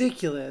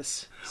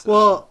ridiculous. So.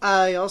 Well,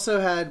 I also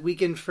had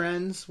Weekend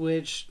Friends,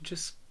 which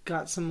just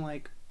got some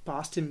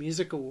Boston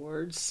Music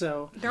Awards,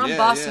 so they're on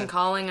Boston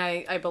Calling,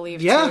 I believe.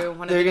 Too. They're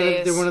one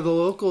of the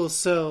locals.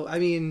 So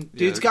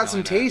dude's got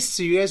some taste.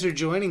 So you guys are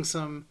joining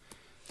some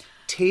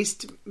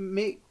taste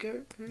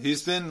maker.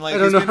 He's been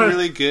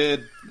really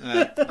good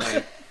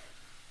at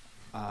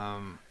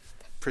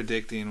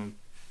predicting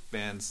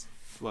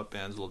what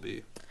bands will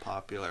be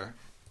popular.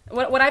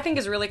 What I think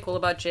is really cool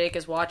about Jake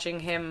is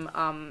watching him,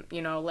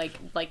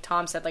 like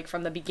Tom said,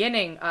 from the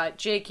beginning,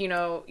 Jake,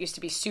 used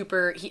to be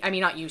super,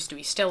 not used to,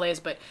 he still is,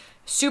 but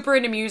super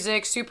into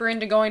music, super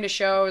into going to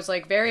shows,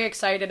 very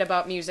excited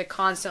about music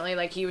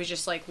constantly, he was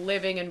just,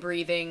 living and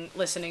breathing,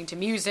 listening to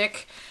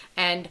music,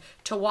 and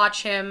to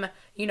watch him,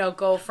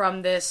 go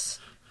from this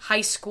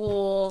high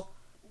school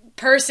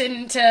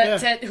person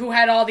to who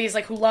had all these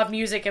who loved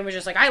music and was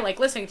just I like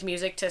listening to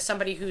music, to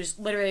somebody who's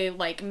literally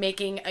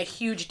making a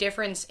huge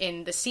difference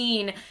in the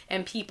scene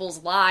and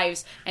people's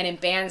lives and in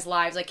bands'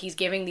 lives. He's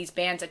giving these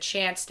bands a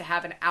chance to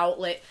have an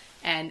outlet,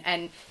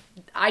 and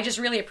I just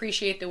really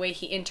appreciate the way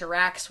he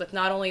interacts with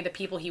not only the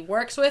people he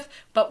works with,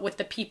 but with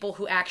the people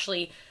who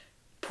actually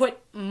put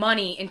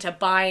money into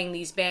buying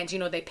these bands.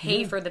 They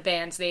pay for the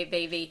bands,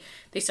 they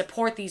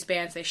support these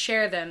bands, they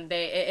share them,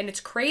 and it's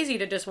crazy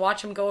to just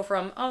watch them go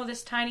from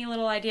this tiny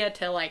little idea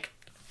to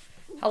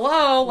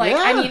hello,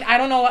 I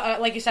don't know,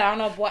 like you said, I don't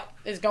know what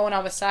is going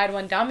on with Side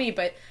One Dummy,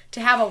 but to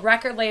have a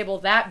record label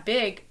that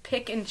big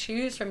pick and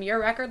choose from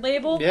your record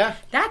label,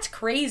 that's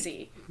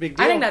crazy. Big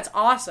deal. I think that's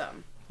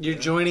awesome. You're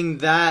joining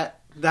that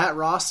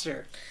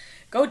roster.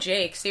 Go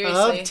Jake,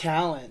 seriously. Of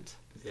talent.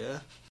 Yeah.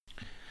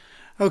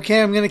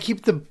 Okay, I'm going to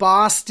keep the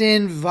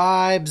Boston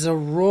vibes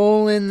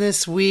a-rolling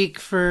this week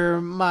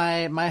for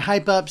my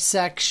hype up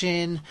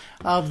section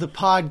of the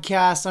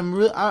podcast. I'm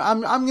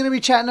going to be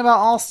chatting about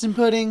Alston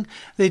Pudding.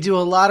 They do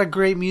a lot of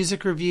great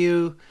music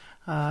review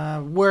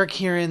work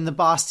here in the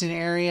Boston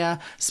area,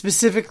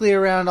 specifically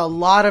around a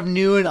lot of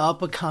new and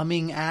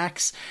up-and-coming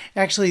acts.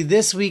 Actually,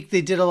 this week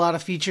they did a lot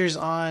of features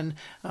on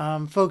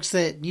folks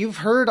that you've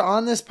heard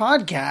on this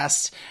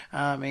podcast,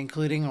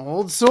 including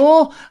Old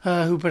Soul,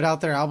 who put out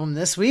their album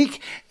this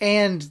week,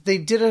 and they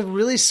did a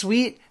really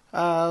sweet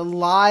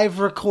live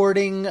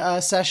recording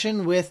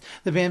session with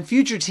the band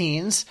Future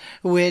Teens,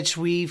 which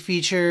we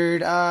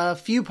featured a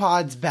few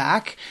pods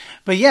back.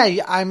 But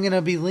yeah, I'm going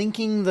to be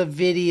linking the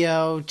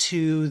video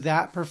to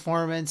that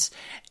performance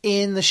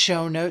in the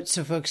show notes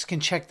so folks can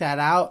check that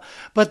out.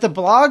 But the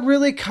blog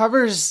really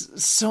covers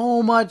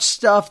so much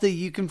stuff that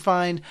you can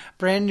find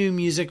brand new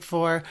music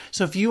for.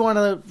 So if you want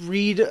to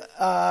read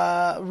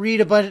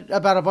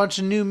about a bunch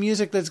of new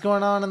music that's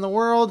going on in the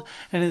world,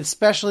 and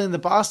especially in the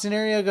Boston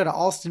area, go to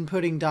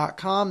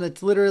alstonpudding.com.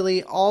 That's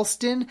literally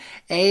Alston,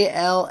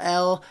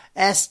 ALLSTON,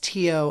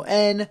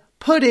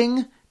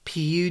 pudding,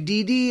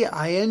 PUDDING.com,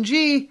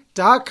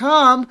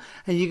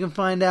 and you can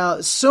find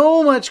out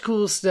so much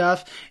cool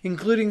stuff,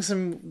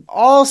 including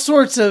all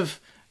sorts of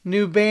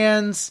new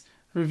bands,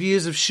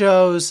 reviews of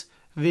shows,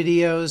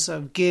 videos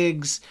of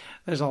gigs.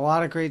 There's a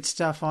lot of great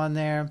stuff on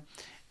there.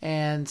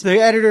 And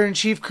the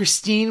editor-in-chief,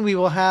 Christine, we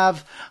will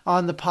have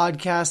on the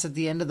podcast at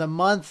the end of the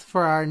month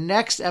for our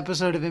next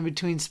episode of In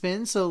Between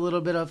Spins. So a little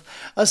bit of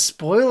a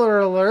spoiler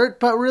alert,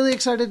 but really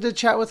excited to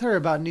chat with her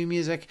about new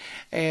music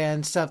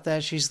and stuff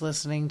that she's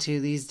listening to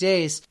these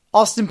days.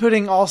 Alston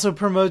Pudding also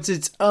promotes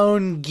its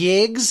own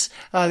gigs.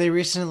 They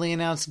recently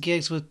announced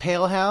gigs with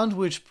Palehound,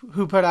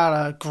 who put out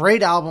a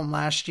great album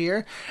last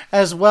year,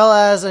 as well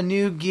as a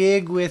new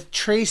gig with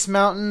Trace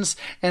Mountains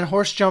and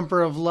Horse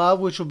Jumper of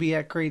Love, which will be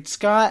at Great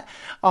Scott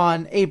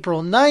on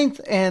April 9th,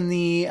 and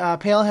the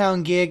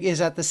Palehound gig is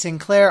at the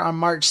Sinclair on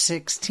March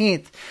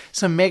 16th.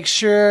 So make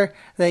sure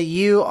that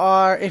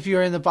if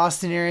you're in the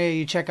Boston area,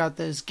 you check out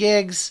those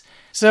gigs.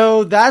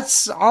 So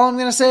that's all I'm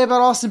going to say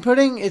about Alston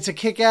Pudding. It's a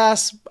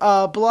kick-ass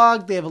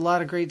blog. They have a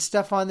lot of great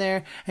stuff on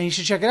there, and you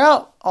should check it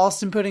out,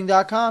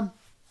 alstonpudding.com.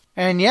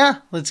 And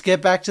yeah, let's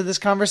get back to this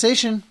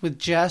conversation with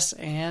Jess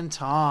and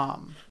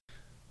Tom.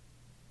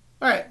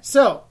 All right,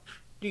 so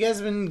you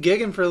guys have been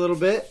gigging for a little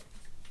bit.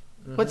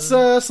 Mm-hmm. What's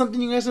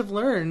something you guys have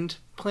learned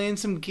playing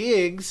some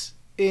gigs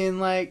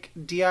in, like,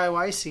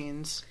 DIY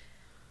scenes?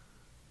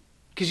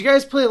 Because you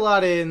guys play a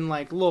lot in,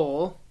 like,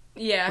 Lowell.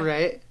 Yeah.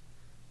 Right?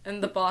 In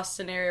the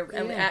Boston area,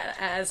 yeah.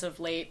 As of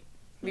late,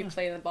 we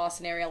play in the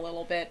Boston area a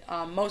little bit.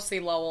 Mostly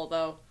Lowell,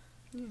 though.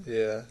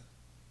 Yeah.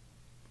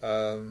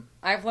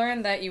 I've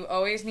learned that you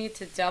always need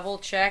to double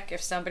check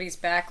if somebody's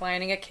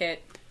backlining a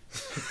kit.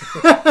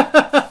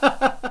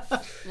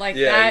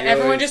 That.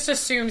 Everyone just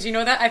assumes,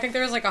 that? I think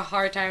there was like a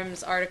Hard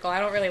Times article. I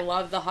don't really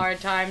love the Hard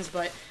Times,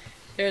 but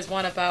there's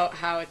one about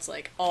how it's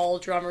like all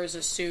drummers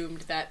assumed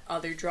that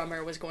other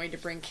drummer was going to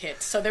bring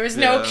kits. So there was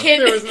no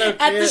kit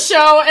at the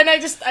show, and I'm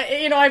just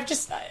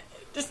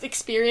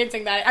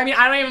experiencing that. I mean,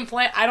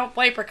 I don't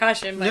play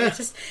percussion,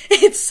 but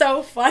it's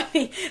so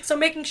funny. So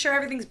making sure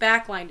everything's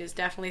backlined is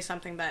definitely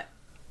something that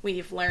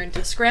we've learned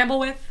to scramble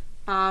with.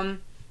 Kind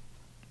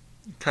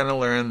of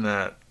learned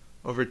that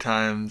over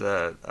time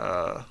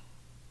that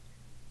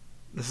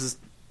this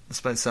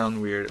might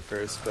sound weird at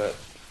first, but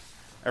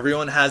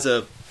everyone has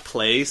a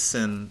place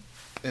in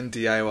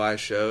DIY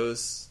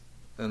shows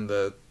and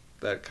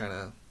that kind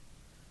of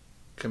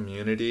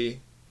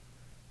community.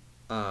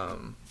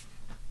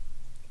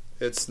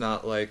 It's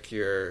not like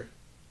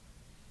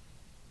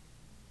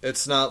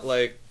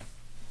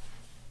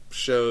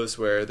shows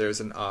where there's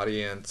an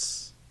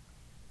audience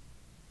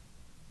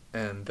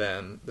and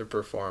then the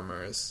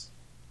performers.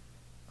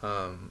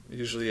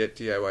 Usually at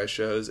DIY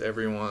shows,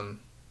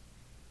 everyone.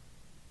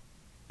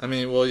 I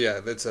mean, well,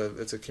 yeah, it's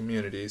a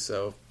community,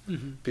 so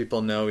mm-hmm.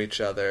 people know each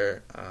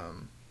other.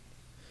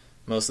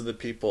 Most of the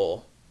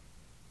people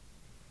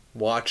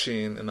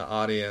watching in the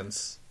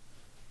audience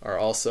are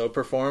also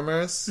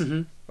performers,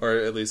 mm-hmm. or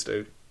at least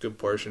a good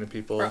portion of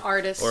people, or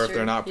artists, or if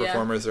they're not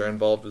performers, they're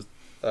involved with,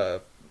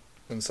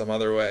 in some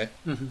other way,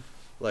 mm-hmm.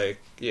 like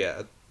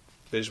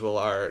visual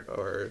art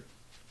or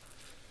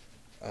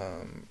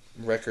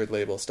record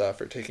label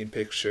stuff or taking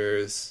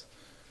pictures.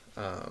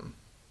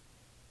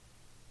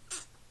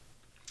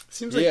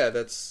 It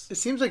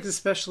seems like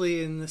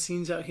especially in the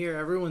scenes out here,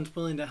 everyone's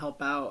willing to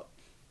help out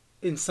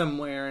in some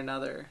way or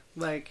another.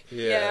 Like,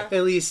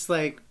 at least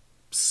like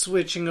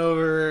switching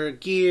over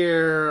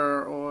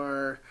gear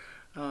or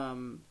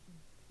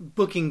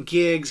booking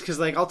gigs. Because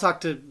like I'll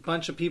talk to a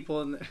bunch of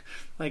people and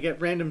like at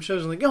random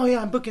shows, and like, oh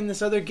yeah, I'm booking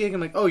this other gig.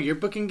 I'm like, oh, you're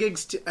booking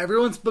gigs too?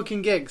 Everyone's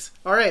booking gigs.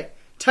 All right,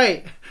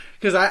 tight.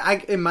 Because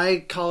I in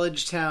my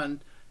college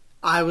town,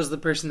 I was the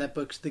person that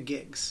booked the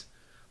gigs.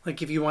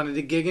 Like, if you wanted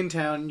a gig in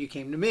town, you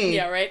came to me.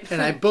 Yeah, right.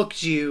 And I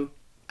booked you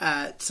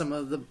at some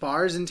of the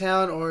bars in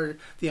town or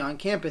the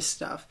on-campus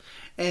stuff.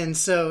 And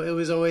so it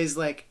was always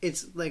like,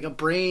 it's like a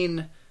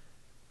brain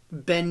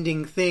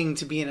bending thing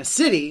to be in a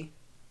city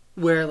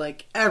where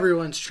like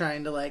everyone's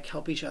trying to like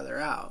help each other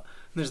out.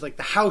 And there's like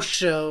the house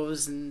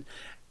shows and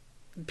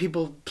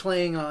people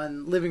playing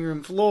on living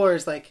room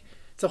floors. Like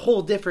it's a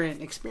whole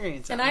different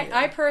experience. And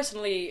I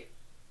personally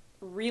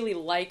really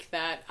like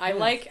that. I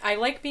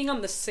like being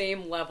on the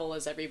same level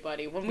as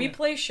everybody. When we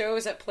play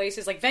shows at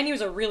places, like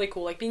venues are really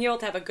cool. Like being able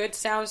to have a good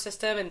sound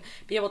system and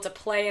be able to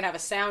play and have a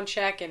sound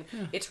check, and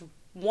it's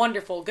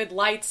wonderful. Good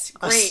lights,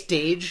 great. A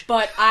stage.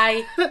 But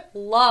I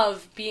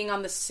love being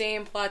on the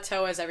same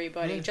plateau as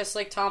everybody. Just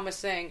like Tom was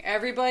saying,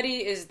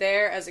 everybody is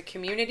there as a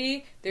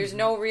community. There's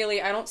no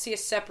really, I don't see a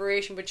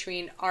separation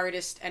between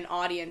artist and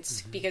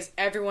audience because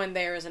everyone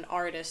there is an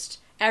artist.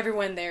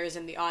 Everyone there is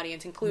in the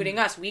audience, including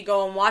us. We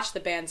go and watch the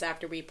bands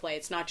after we play.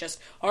 It's not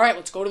just, all right,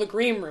 let's go to the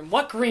green room.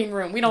 What green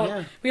room? We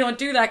don't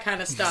do that kind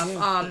of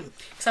stuff.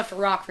 Except for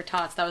Rock for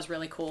Tots. That was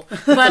really cool.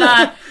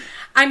 But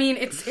I mean,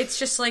 it's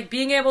just like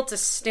being able to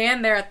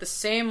stand there at the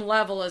same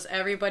level as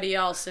everybody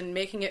else and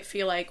making it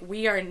feel like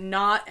we are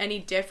not any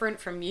different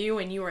from you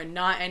and you are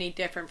not any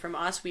different from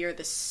us. We are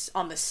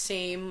on the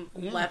same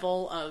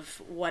level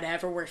of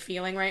whatever we're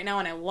feeling right now,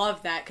 and I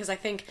love that because I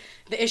think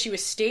the issue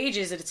with stage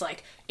is that it's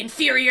like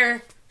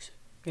inferior,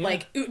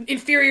 like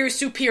inferior,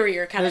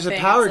 superior kind of thing. There's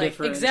a power like,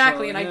 differential.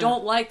 Exactly, and I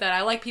don't like that.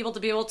 I like people to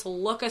be able to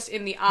look us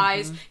in the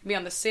eyes, and be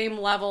on the same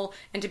level,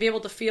 and to be able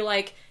to feel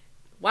like,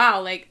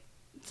 wow, like,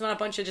 it's not a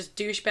bunch of just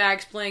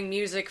douchebags playing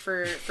music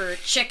for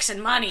chicks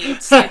and money.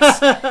 It's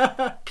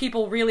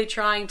people really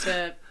trying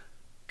to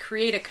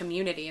create a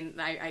community,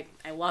 and I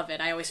love it.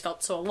 I always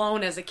felt so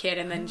alone as a kid,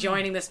 and then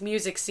joining this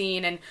music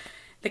scene and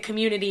the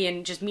community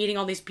and just meeting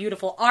all these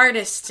beautiful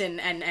artists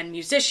and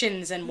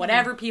musicians and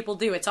whatever people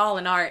do. It's all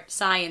in art,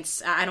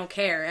 science, I don't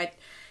care.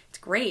 It's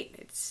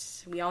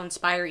great. We all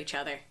inspire each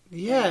other.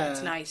 Yeah.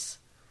 It's nice.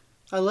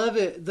 I love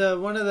it.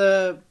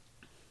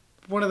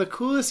 One of the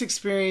coolest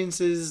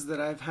experiences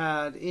that I've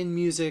had in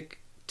music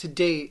to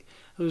date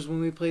was when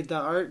we played the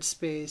art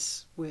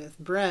space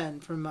with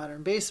Bren from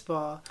Modern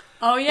Baseball.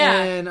 Oh,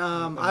 yeah. And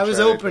I was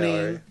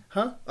opening...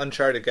 Gallery.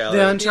 Uncharted Gallery.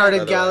 The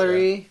Uncharted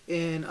Gallery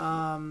in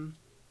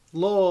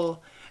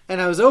Lowell.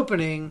 And I was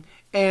opening,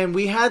 and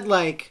we had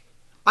like...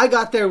 I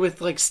got there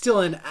with like still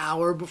an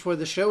hour before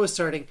the show was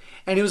starting,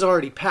 and it was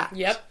already packed.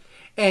 Yep.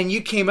 And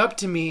you came up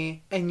to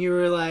me, and you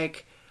were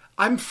like...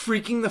 I'm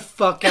freaking the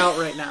fuck out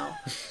right now.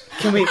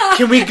 Can we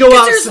go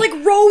outside? There's like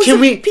rows of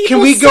people can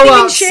we go sitting in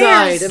outside?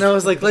 chairs. And I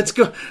was like, let's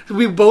go.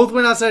 We both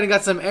went outside and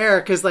got some air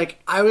because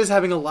like I was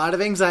having a lot of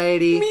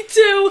anxiety. Me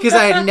too. Because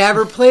I had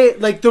never played.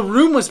 Like the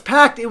room was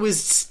packed. It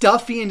was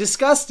stuffy and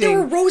disgusting. There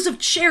were rows of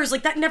chairs.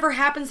 Like that never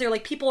happens there.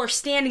 Like people are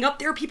standing up.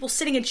 There are people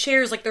sitting in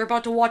chairs like they're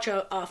about to watch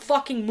a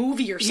fucking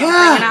movie or something.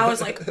 Yeah. And I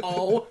was like,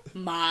 oh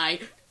my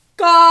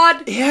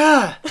God.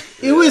 Yeah.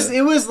 It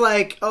was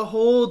like a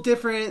whole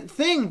different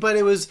thing, but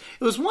it was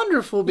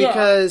wonderful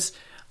because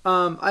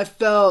I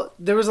felt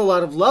there was a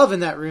lot of love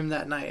in that room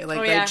that night.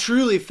 Like I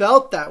truly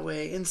felt that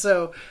way. And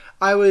so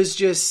I was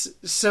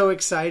just so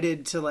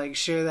excited to like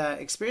share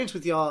that experience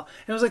with y'all.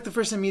 And it was like the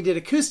first time you did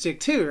acoustic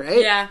too,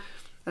 right?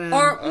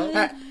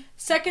 Yeah.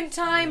 Second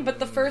time, but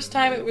the first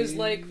time it was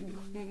like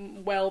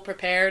well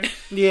prepared.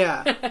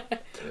 Yeah.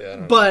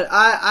 But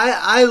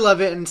I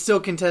love it and still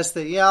contest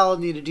that I'll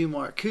need to do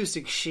more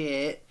acoustic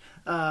shit.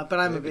 But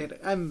I'm a big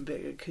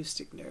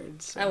acoustic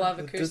nerd. So. I love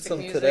acoustic did some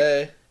music.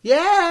 today.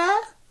 Yeah.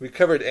 We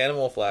covered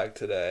Animal Flag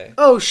today.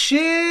 Oh shit!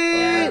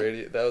 On the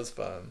radio. That was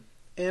fun.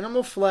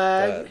 Animal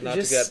Flag. Not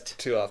to get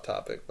too off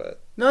topic,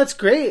 but no, it's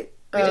great.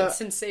 We did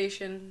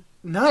Sensation.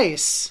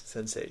 Nice.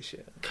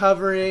 Sensation.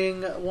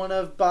 Covering one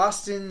of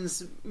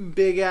Boston's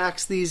big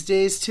acts these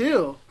days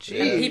too. Jeez.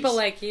 And people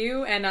like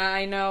you, and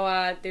I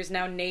know there's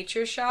now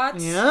Nature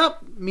Shots. Yep.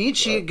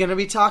 Michi, gonna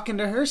be talking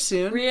to her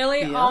soon.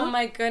 Really? Yeah. Oh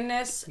my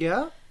goodness.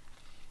 Yeah.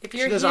 If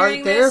you're she does hearing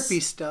art therapy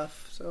this,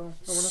 stuff, so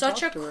I such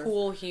a talk to her.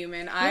 cool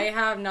human. Yeah. I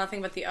have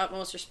nothing but the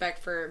utmost respect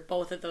for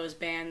both of those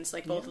bands,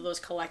 like both of those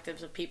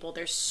collectives of people.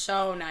 They're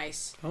so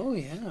nice. Oh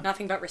yeah.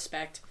 Nothing but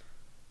respect.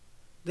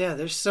 Yeah,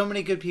 there's so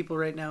many good people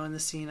right now in the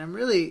scene. I'm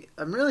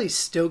really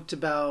stoked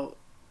about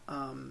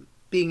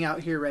being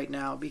out here right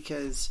now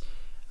because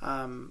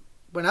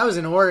when I was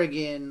in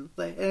Oregon,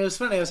 and it was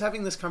funny, I was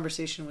having this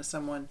conversation with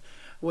someone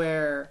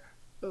where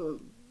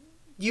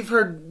you've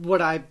heard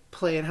what I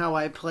play and how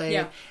I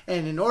play,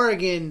 and in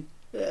Oregon,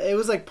 it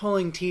was like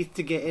pulling teeth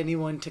to get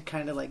anyone to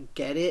kind of like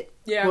get it,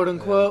 quote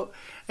unquote.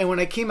 And when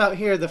I came out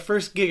here, the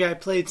first gig I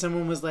played,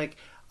 someone was like,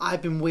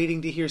 I've been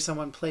waiting to hear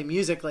someone play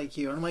music like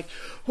you. And I'm like,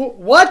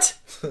 what?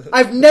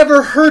 I've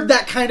never heard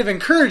that kind of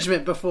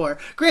encouragement before.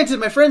 Granted,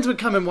 my friends would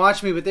come and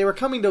watch me, but they were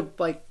coming to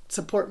like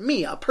support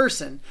me, a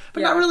person,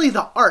 but not really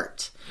the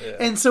art. Yeah.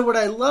 And so what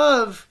I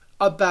love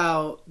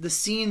about the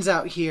scenes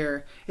out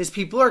here is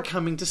people are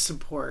coming to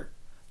support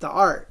the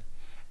art.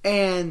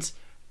 And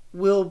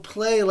we'll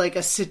play like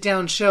a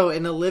sit-down show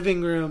in a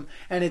living room,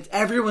 and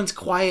everyone's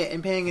quiet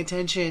and paying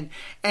attention.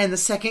 And the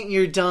second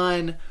you're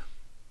done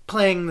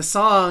playing the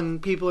song,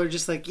 people are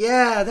just like,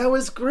 yeah, that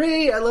was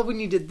great, I love when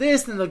you did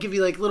this, and they'll give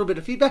you like a little bit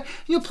of feedback,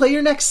 and you'll play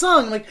your next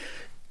song. Like,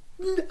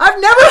 I've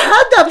never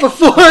had that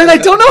before, and I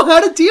don't know how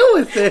to deal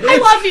with it. I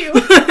love you.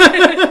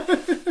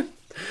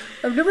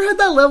 I've never had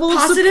that level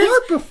Positive of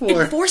support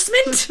before.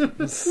 Enforcement?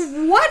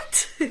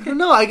 What? I don't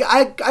know.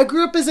 I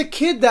grew up as a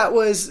kid that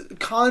was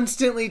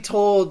constantly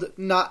told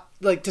not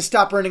like to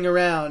stop running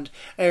around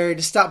or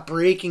to stop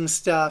breaking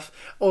stuff,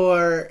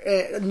 or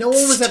no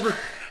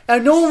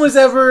one was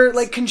ever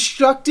like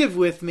constructive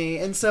with me,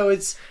 and so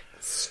it's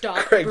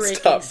stop breaking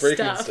stuff.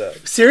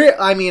 Serious?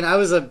 I mean, I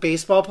was a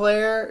baseball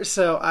player,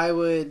 so I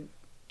would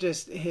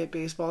just hit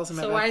baseballs in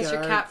my backyard. So why is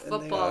your cat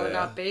football and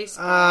not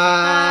baseball?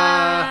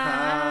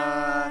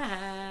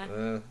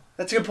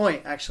 That's a good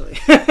point, actually.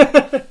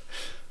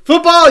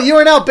 Football, you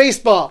are now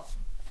baseball.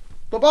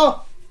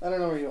 Football, I don't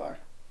know where you are.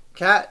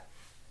 Cat,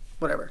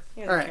 whatever.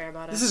 You don't All right, care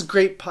about this is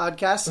great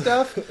podcast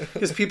stuff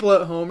because people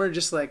at home are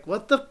just like,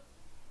 "What the?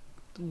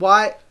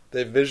 Why?"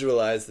 They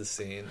visualize the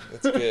scene.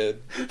 It's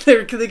good.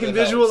 They can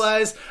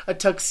visualize a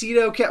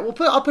tuxedo cat.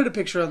 I'll put a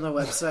picture on the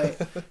website.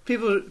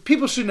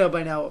 People should know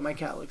by now what my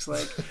cat looks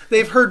like.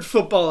 They've heard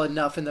football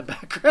enough in the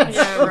background.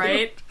 Yeah,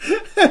 right?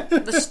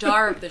 The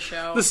star of the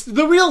show.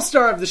 The real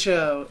star of the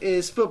show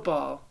is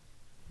football,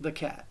 the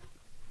cat.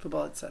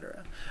 Football,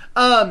 etc.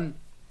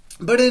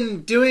 But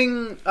in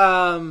doing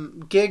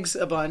gigs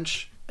a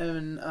bunch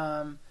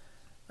and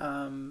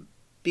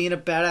being a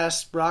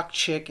badass rock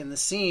chick in the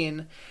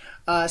scene...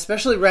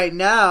 especially right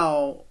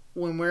now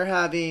when we're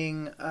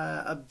having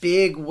a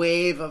big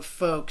wave of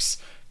folks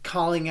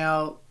calling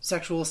out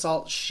sexual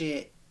assault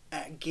shit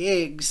at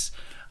gigs,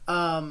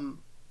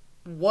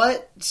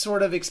 what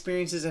sort of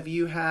experiences have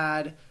you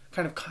had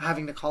kind of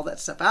having to call that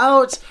stuff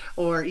out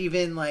or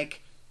even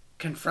like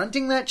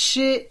confronting that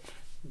shit?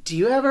 Do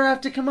you ever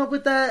have to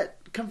confront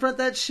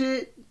that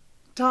shit,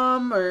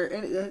 Tom?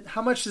 Or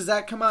how much does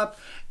that come up?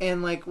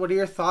 And like, what are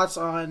your thoughts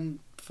on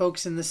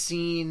folks in the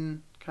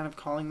scene kind of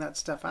calling that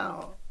stuff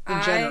out in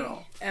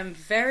general? I am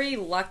very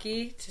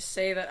lucky to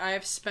say that I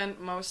have spent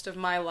most of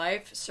my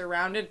life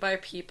surrounded by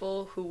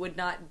people who would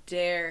not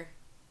dare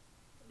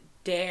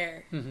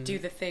do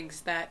the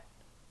things that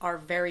are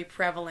very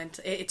prevalent.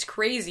 It's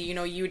crazy. You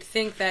know, you would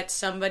think that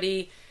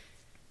somebody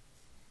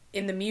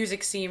in the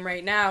music scene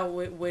right now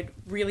would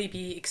really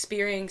be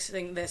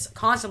experiencing this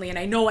constantly, and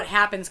I know it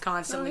happens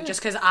constantly. Just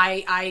because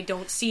I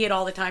don't see it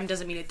all the time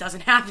doesn't mean it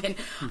doesn't happen.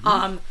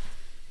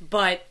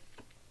 But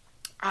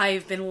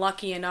I've been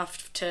lucky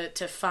enough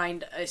to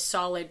find a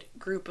solid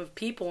group of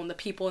people, and the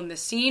people in the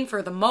scene,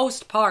 for the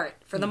most part,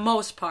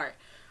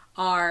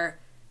 are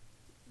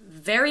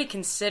very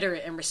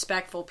considerate and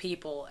respectful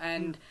people,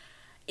 and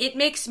it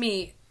makes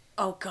me,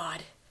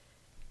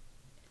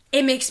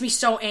 it makes me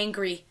so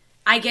angry.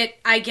 I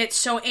get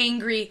so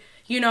angry,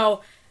 you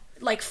know,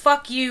 like,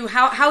 fuck you.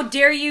 How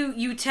dare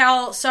you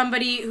tell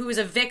somebody who is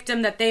a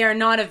victim that they are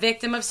not a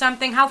victim of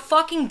something? How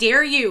fucking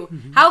dare you?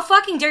 How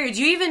fucking dare you?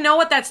 Do you even know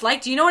what that's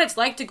like? Do you know what it's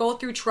like to go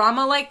through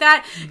trauma like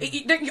that?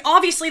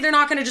 Obviously, they're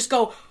not going to just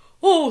go,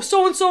 oh,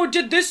 so-and-so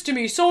did this to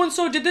me,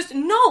 so-and-so did this.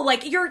 No,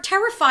 like, you're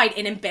terrified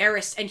and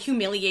embarrassed and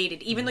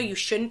humiliated, even though you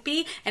shouldn't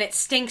be, and it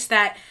stinks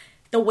that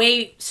the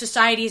way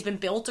society has been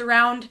built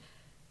around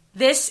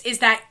this is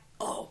that,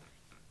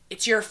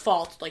 it's your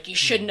fault. Like, you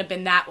shouldn't have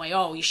been that way.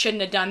 Oh, you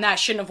shouldn't have done that.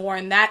 Shouldn't have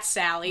worn that,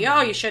 Sally.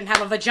 Oh, you shouldn't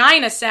have a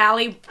vagina,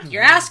 Sally.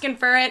 You're asking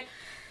for it.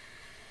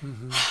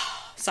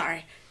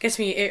 Sorry.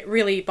 It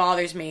really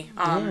bothers me.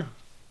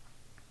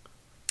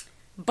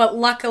 But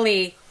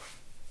luckily,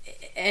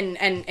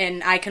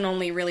 and I can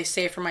only really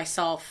say for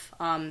myself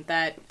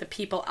that the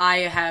people I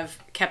have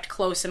kept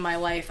close in my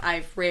life,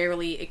 I've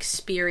rarely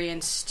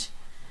experienced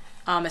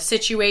a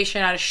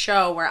situation at a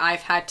show where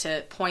I've had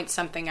to point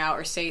something out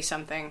or say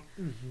something.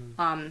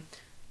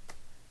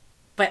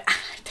 But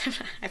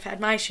I've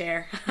had my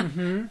share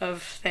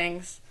of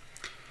things.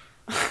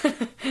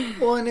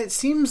 Well, and it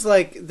seems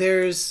like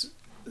there's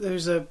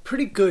a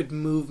pretty good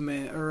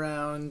movement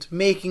around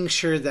making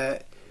sure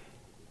that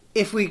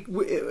if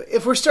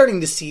we're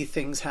starting to see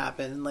things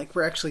happen, like,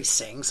 we're actually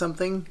saying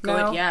something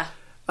now. Good, yeah.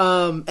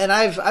 And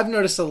I've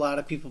noticed a lot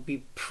of people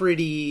be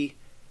pretty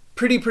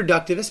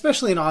productive,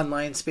 especially in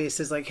online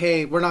spaces, like,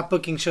 hey, we're not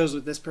booking shows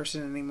with this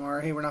person anymore,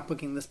 hey, we're not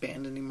booking this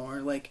band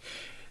anymore, like,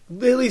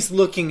 at least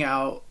looking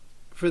out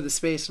for the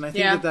space. And I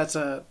think that's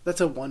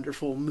a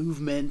wonderful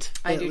movement.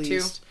 I do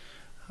too.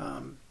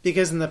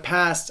 Because in the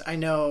past, I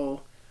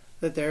know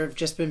that there have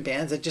just been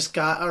bands that just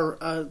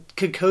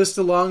could coast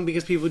along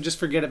because people just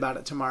forget about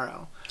it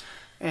tomorrow.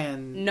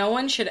 And no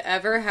one should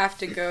ever have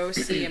to go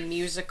see a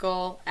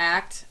musical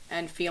act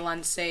and feel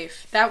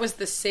unsafe. That was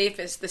the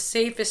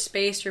safest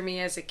space for me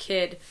as a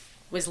kid,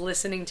 was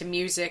listening to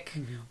music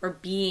or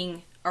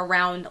being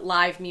around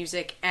live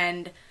music.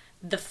 And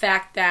the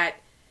fact that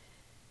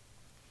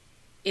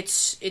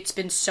it's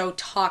been so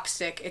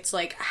toxic. It's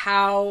like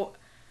how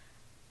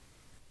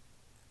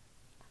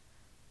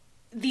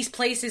these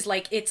places,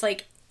 like, it's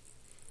like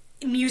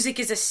music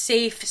is a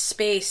safe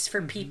space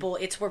for people.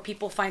 It's where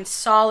people find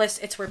solace.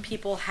 It's where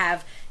people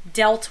have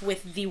dealt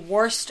with the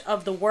worst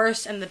of the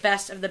worst and the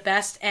best of the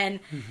best. And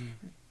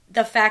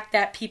the fact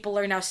that people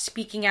are now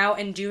speaking out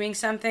and doing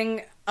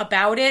something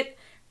about it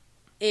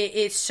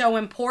it's so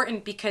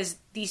important because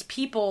these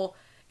people,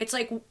 it's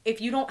like if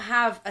you don't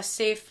have a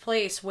safe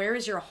place, where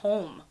is your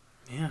home?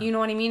 Yeah. You know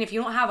what I mean? If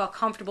you don't have a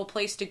comfortable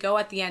place to go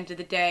at the end of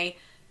the day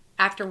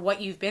after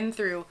what you've been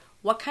through,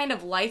 what kind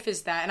of life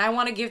is that? And I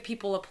want to give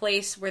people a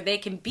place where they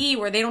can be,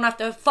 where they don't have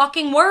to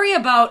fucking worry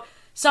about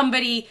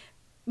somebody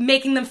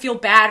making them feel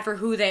bad for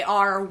who they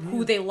are or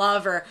who they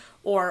love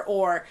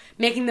or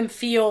making them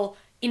feel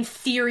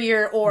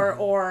inferior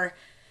or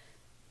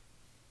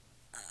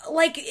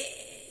like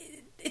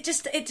it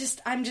just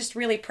I'm just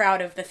really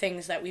proud of the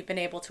things that we've been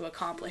able to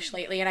accomplish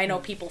lately. And I know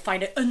people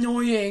find it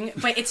annoying,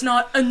 but it's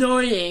not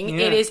annoying.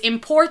 Yeah. It is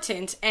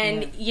important.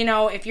 And you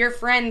know, if your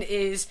friend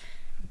is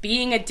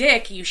being a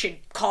dick, you should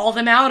call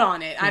them out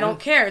on it. I don't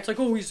care. It's like,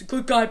 oh, he's a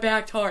good guy,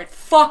 backed hard.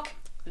 Fuck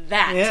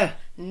that. Yeah.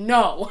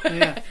 No.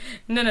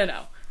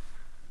 No.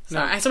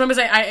 Sorry. Sometimes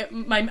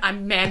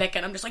I'm manic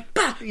and I'm just like,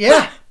 bah,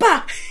 bah,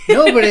 bah.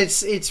 No, but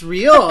it's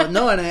real.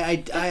 No, and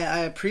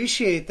I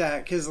appreciate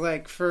that because,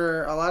 like,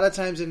 for a lot of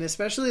times, and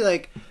especially,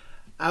 like,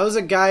 I was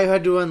a guy who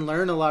had to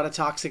unlearn a lot of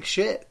toxic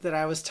shit that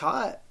I was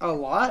taught a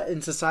lot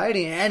in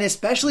society, and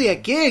especially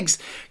at gigs,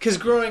 because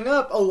growing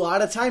up, a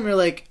lot of time you're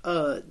like,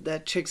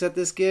 that chick's at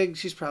this gig,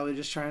 she's probably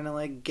just trying to,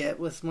 like, get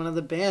with one of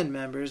the band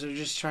members, or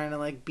just trying to,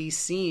 like, be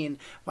seen.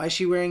 Why is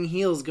she wearing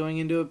heels going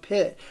into a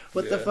pit?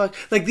 What the fuck?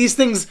 Like, these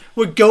things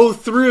would go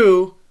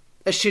through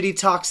a shitty,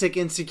 toxic,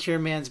 insecure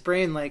man's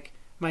brain, like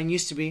mine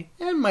used to be,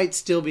 and might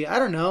still be. I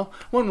don't know.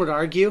 One would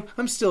argue.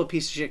 I'm still a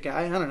piece of shit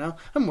guy. I don't know.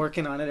 I'm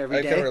working on it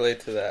every day. I can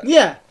relate to that.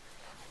 Yeah.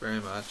 Very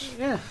much.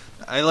 Yeah.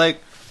 I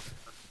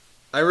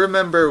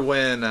remember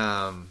when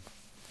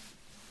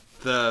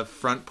the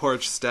front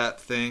porch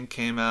stat thing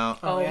came out.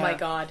 Oh my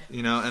god.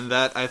 You know, and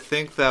that, I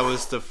think that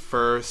was the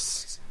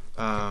first,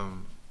 that's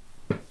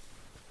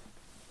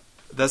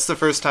the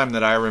first time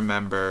that I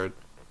remembered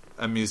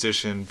a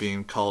musician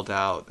being called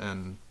out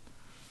and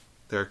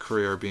their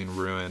career being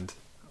ruined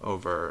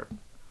over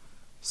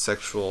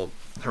sexual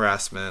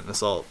harassment and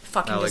assault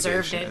fucking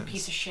deserved it,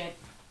 piece of shit.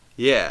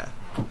 Yeah.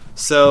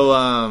 So,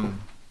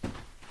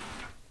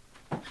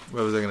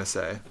 what was I gonna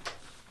say?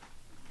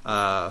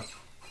 But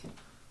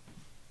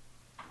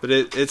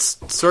it's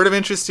sort of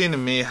interesting to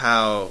me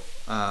how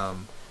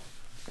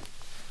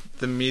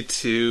the Me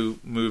Too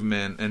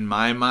movement, in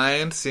my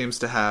mind, seems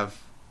to have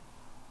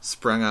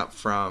sprung up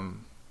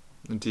from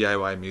the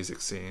DIY music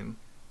scene.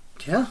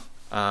 Yeah.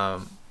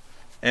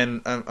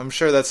 And I'm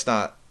sure that's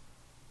not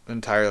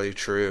entirely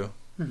true.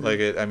 Mm-hmm. Like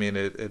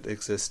it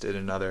existed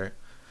in other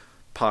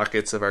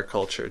pockets of our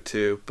culture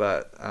too.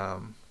 But I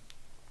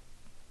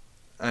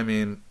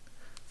mean,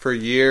 for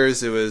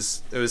years it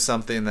was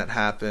something that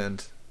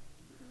happened.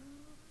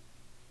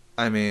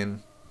 I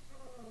mean,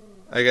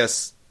 I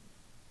guess.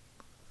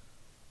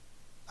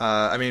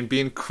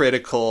 Being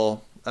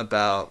critical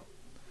about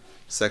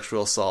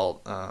sexual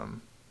assault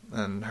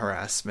and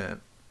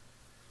harassment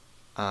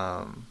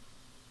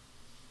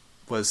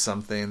was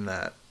something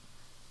that,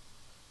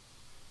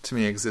 to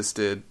me,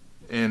 existed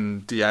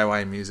in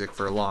DIY music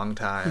for a long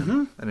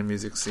time, and in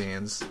music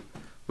scenes,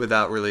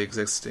 without really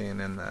existing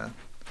in the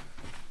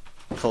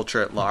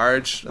culture at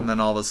large. And then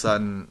all of a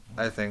sudden,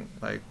 I think,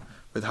 like,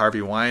 with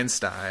Harvey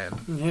Weinstein,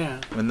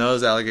 when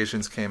those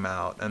allegations came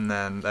out, and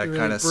then that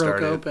kind of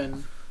started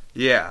open.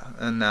 Yeah,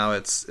 and now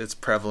it's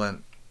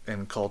prevalent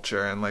in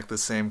culture, and like the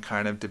same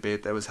kind of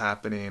debate that was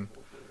happening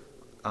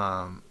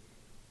in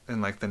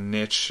like the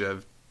niche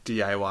of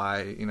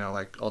DIY, you know,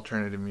 like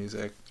alternative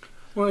music,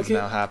 is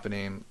now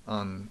happening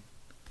on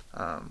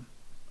a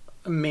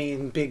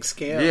main big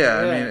scale. Yeah,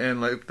 I mean,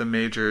 and like the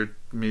major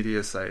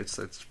media sites,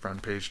 that's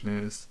front page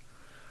news.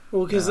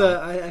 Well, because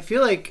I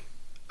feel like,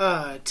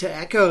 to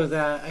echo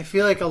that, I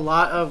feel like a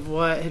lot of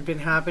what had been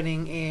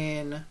happening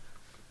in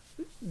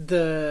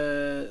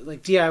the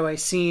like DIY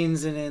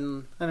scenes and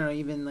in, I don't know,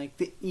 even like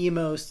the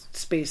emo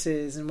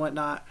spaces and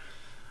whatnot,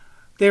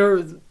 they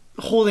were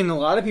holding a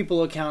lot of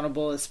people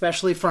accountable,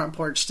 especially Front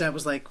Porch Step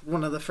was like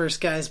one of the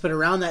first guys. But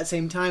around that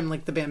same time,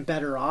 like the band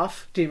Better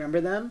Off, do you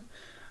remember them?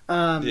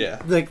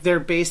 Like their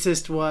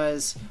bassist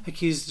was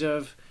accused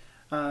of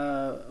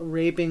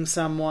raping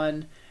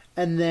someone,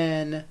 and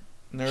then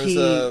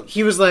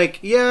he was like,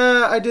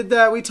 yeah, I did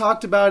that, we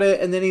talked about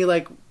it, and then he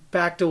like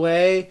backed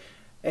away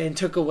and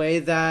took away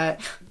that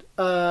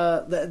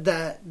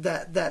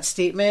that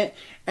statement,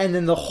 and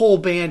then the whole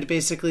band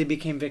basically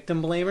became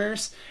victim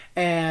blamers,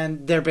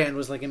 and their band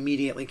was like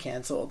immediately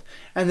canceled.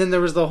 And then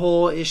there was the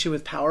whole issue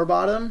with Power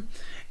Bottom,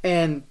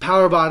 and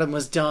Power Bottom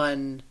was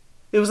done.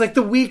 It was like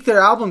the week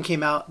their album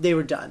came out, they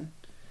were done.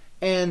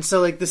 And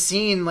so like the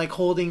scene, like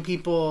holding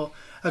people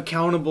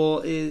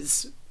accountable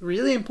is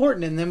really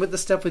important. And then with the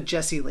stuff with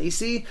Jesse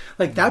Lacey,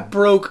 like that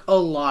broke a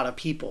lot of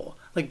people.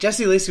 Like,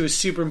 Jesse Lacey was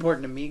super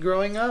important to me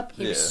growing up.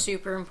 He was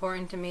super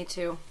important to me,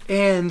 too.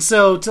 And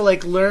so, to,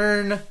 like,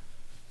 learn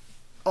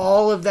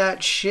all of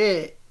that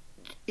shit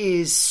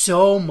is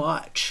so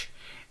much.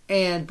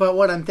 But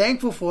what I'm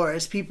thankful for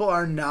is people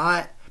are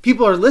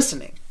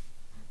listening.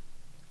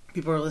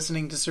 People are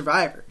listening to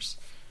survivors,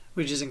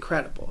 which is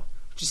incredible.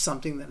 Which is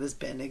something that has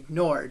been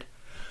ignored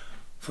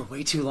for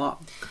way too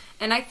long.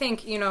 And I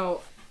think,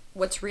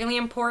 what's really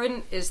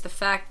important is the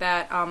fact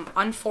that,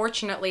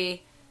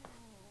 unfortunately,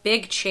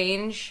 big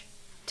change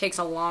takes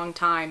a long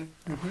time.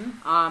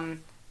 Mm-hmm.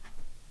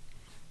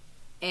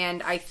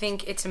 And I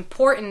think it's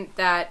important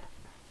that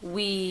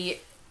we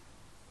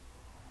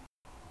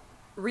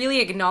really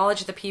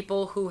acknowledge the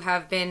people who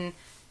have been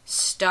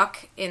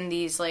stuck in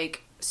these,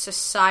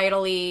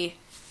 societally,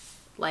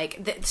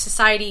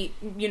 society,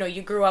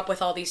 you grew up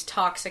with all these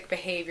toxic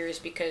behaviors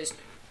because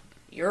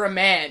you're a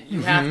man,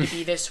 you have to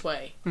be this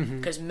way.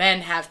 Because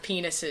men have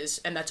penises,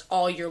 and that's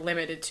all you're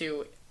limited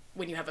to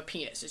when you have a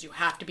penis, is you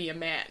have to be a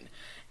man.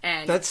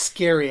 And that's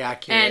scary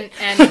accurate.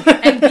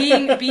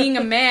 And being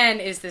a man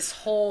is this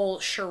whole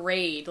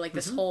charade,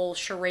 this whole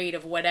charade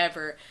of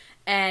whatever.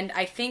 And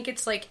I think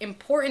it's,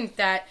 important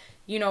that,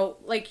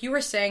 like you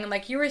were saying,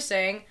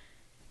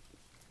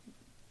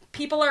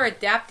 people are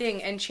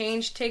adapting and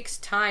change takes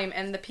time,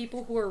 and the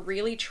people who are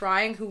really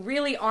trying, who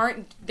really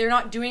they're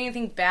not doing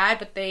anything bad,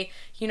 but they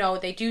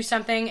do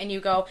something and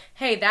you go,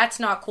 hey, that's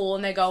not cool.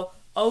 And they go,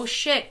 oh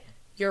shit,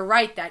 you're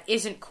right, that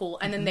isn't cool.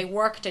 And then they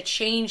work to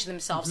change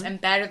themselves and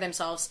better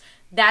themselves.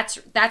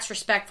 That's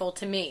respectful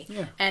to me.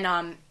 Yeah.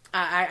 And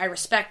I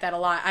respect that a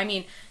lot. I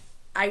mean,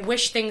 I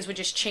wish things would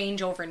just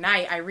change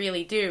overnight. I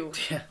really do.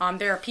 Yeah.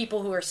 There are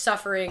people who are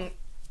suffering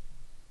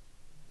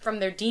from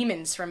their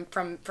demons, from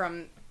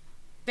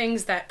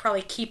things that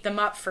probably keep them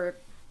up for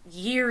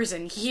years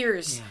and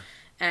years. Yeah.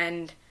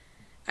 And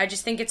I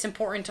just think it's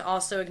important to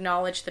also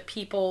acknowledge the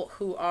people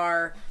who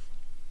are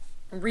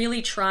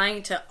really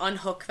trying to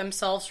unhook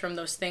themselves from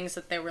those things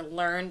that were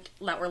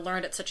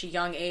learned at such a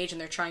young age, and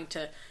they're trying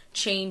to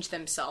change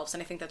themselves.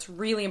 And I think that's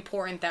really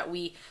important that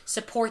we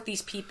support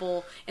these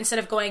people instead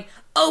of going,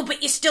 oh,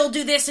 but you still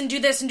do this and do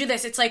this and do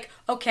this. It's like,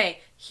 okay,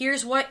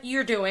 here's what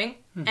you're doing,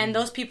 and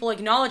those people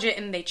acknowledge it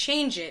and they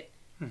change it.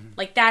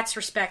 That's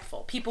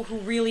respectful. People who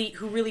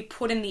really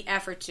put in the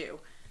effort to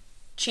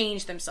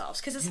change themselves,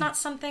 because it's not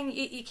something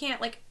you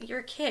can't, you're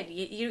a kid,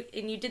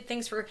 you did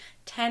things for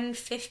 10,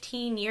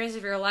 15 years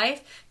of your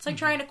life. It's like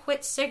trying to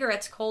quit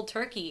cigarettes cold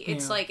turkey.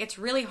 It's it's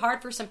really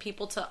hard for some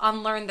people to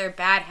unlearn their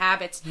bad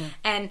habits.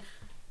 And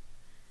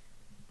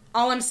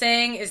all I'm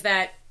saying is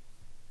that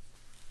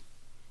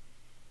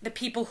the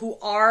people who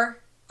are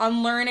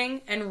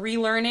unlearning and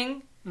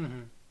relearning,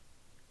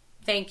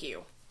 thank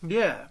you.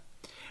 Yeah.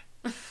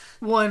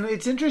 One,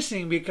 it's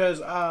interesting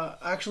because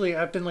actually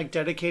I've been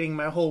dedicating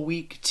my whole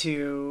week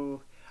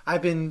to...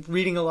 I've been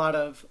reading a lot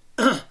of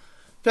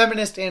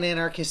feminist and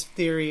anarchist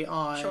theory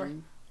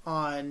on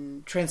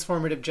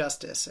transformative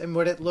justice and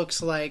what it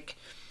looks like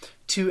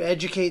to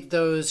educate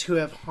those who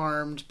have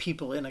harmed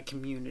people in a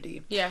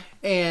community. Yeah.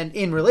 And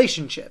in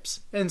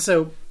relationships. And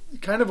so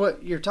kind of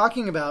what you're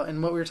talking about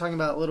and what we were talking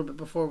about a little bit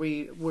before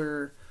we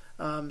were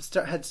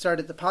had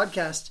started the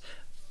podcast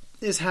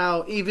is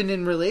how even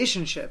in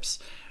relationships...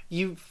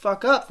 you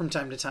fuck up from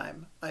time to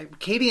time.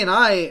 Katie and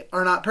I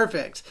are not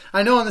perfect.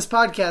 I know on this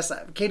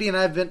podcast,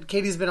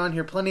 Katie's been on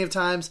here plenty of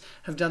times,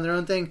 have done their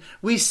own thing.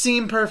 We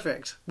seem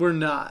perfect. We're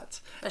not.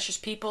 That's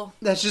just people.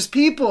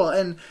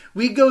 And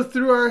we go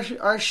through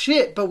our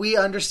shit, but we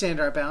understand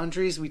our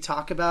boundaries. We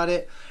talk about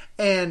it.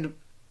 And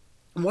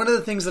one of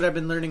the things that I've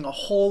been learning a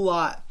whole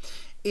lot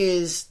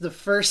is the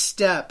first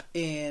step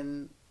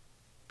in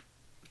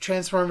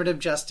transformative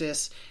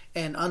justice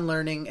and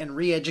unlearning and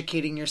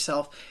re-educating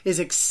yourself is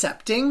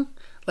accepting.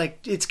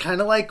 It's kind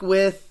of like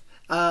with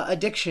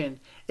addiction.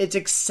 It's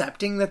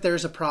accepting that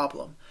there's a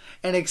problem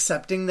and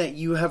accepting that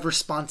you have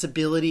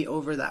responsibility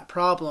over that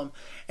problem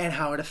and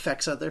how it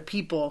affects other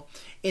people,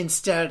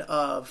 instead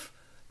of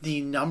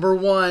the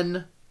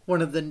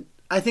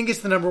I think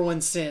it's the number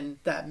one sin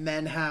that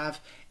men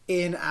have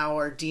in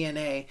our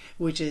DNA,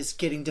 which is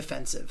getting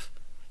defensive.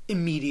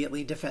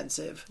 Immediately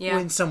defensive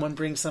when someone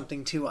brings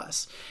something to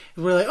us.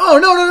 We're like, oh,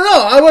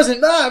 no, I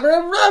wasn't,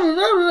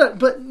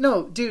 but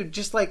no, dude,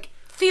 just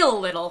feel a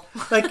little.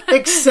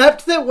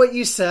 Accept that what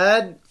you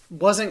said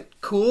wasn't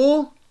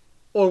cool,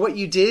 or what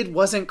you did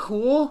wasn't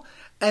cool,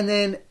 and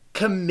then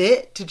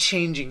commit to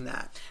changing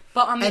that.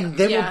 And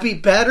then will be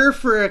better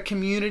for a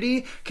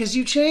community, because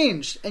you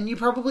changed, and you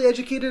probably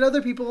educated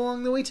other people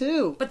along the way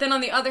too. But then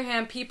on the other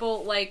hand,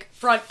 people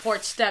front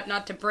porch step,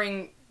 not to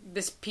bring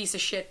this piece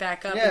of shit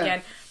back up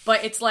again,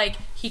 but it's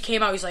he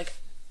came out, he's like,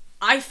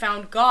 I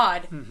found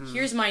God,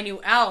 here's my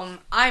new album,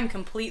 I'm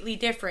completely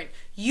different.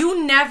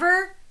 You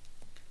never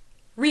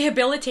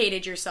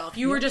rehabilitated yourself.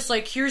 You were just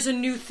here's a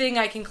new thing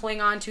I can cling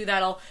on to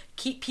that'll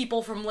keep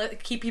people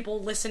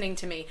listening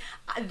to me.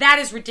 That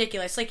is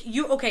ridiculous.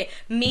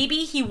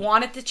 Maybe he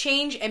wanted to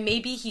change and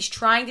maybe he's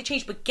trying to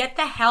change, but get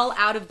the hell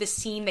out of the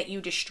scene that you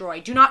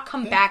destroyed. Do not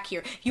come back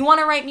here. You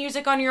want to write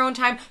music on your own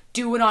time?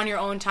 Do it on your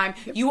own time.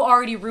 Yep. You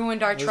already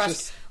ruined our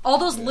trust. All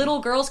those little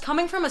girls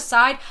coming as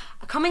a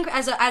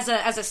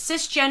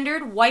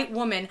cisgendered white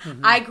woman,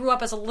 I grew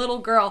up as a little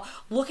girl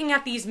looking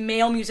at these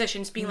male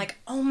musicians being like,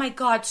 oh my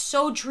God,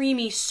 so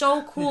dreamy,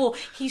 so cool.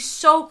 He's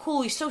so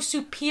cool. He's so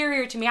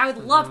superior to me. I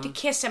would love to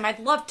kiss him. I'd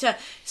love to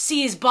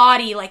see his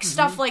body,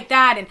 stuff like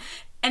that.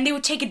 And they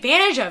would take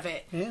advantage of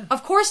it. Yeah.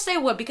 Of course they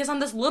would, because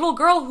I'm this little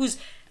girl who's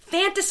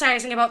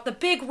fantasizing about the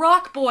big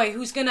rock boy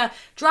who's gonna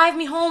drive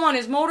me home on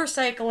his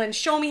motorcycle and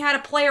show me how to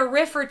play a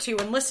riff or two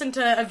and listen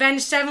to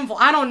Avenged Sevenfold.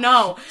 I don't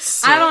know.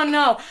 Sick. I don't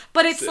know.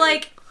 But it's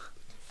like,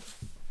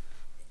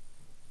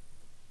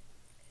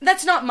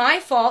 that's not my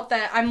fault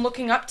that I'm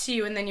looking up to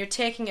you and then you're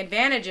taking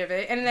advantage of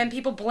it. And then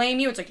people blame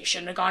you. It's like, you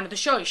shouldn't have gone to the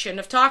show. You shouldn't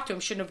have talked to him.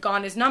 Shouldn't have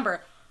gotten his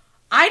number.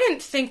 I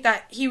didn't think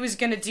that he was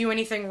going to do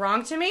anything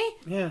wrong to me.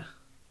 Yeah.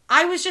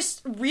 I was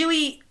just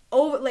really,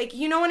 like,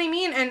 you know what I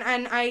mean?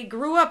 And I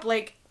grew up,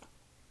 like,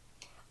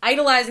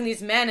 idolizing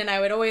these men, and I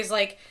would always,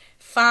 like,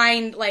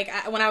 find, like,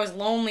 when I was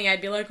lonely,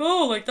 I'd be like,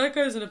 oh, like, that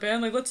guy's in a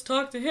band, like, let's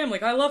talk to him.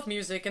 Like, I love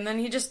music. And then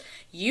he just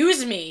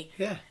used me.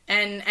 Yeah.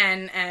 And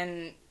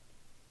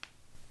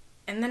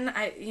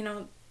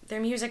then their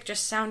music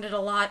just sounded a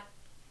lot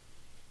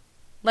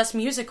less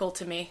musical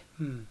to me.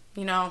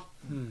 You know?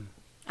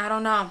 I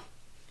don't know.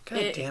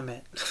 God damn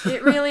it.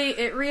 it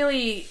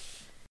really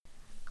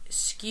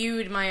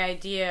skewed my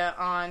idea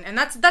on, and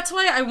that's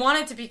why I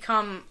wanted to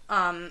become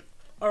a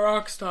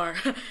rock star.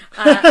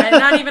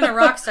 Not even a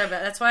rock star,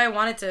 but that's why I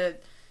wanted to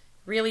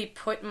really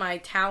put my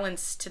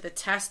talents to the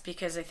test,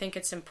 because I think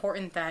it's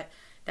important that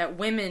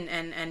women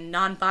and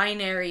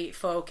non-binary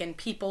folk and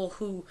people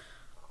who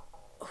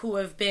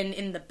have been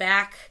in the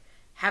back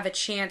have a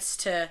chance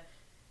to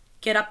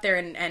get up there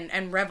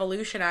and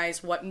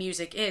revolutionize what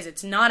music is.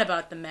 It's not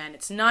about the men.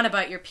 It's not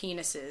about your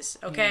penises,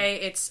 okay?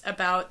 Yeah. It's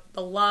about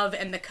the love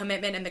and the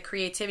commitment and the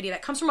creativity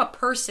that comes from a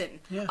person.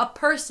 Yeah. A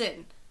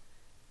person.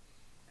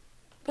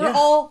 We're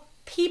all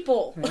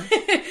people. Yeah.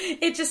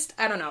 It just,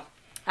 I don't know.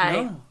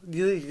 No,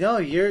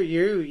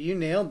 you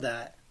nailed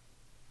that.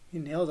 You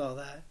nailed all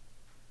that.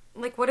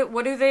 Like,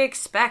 what do they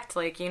expect?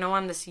 Like, you know,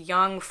 I'm this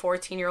young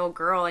 14-year-old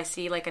girl. I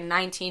see, like, a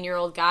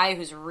 19-year-old guy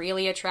who's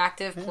really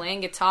attractive,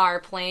 playing guitar,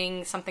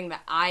 playing something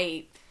that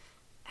I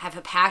have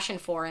a passion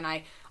for, and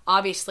I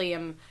obviously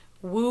am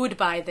wooed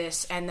by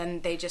this, and then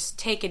they just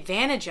take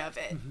advantage of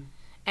it. Mm-hmm.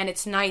 And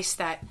it's nice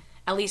that,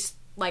 at least,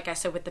 like I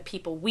said, with the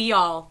people we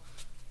all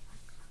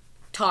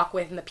talk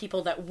with and the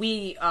people that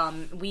we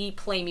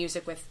play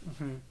music with,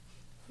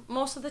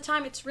 most of the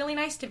time, it's really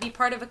nice to be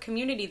part of a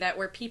community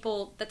where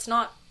people, that's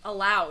not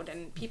allowed,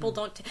 and people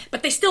don't,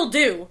 but they still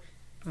do.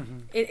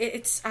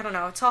 It's I don't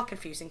know, it's all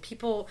confusing.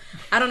 People,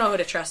 I don't know who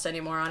to trust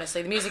anymore,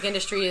 honestly. The music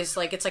industry is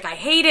like, it's like, I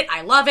hate it,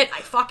 I love it,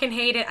 I fucking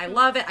hate it, I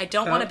love it, I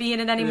don't want to be in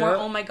it anymore.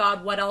 Oh my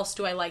god, what else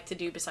do I like to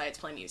do besides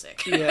play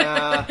music?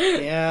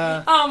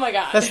 Yeah. Oh my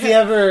god. That's the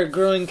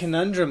ever-growing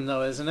conundrum,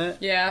 though, isn't it?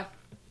 Yeah.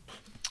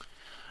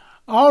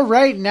 All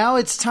right, now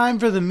it's time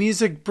for the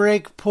music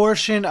break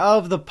portion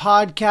of the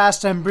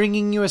podcast. I'm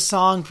bringing you a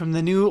song from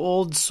the new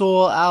Old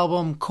Soul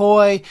album,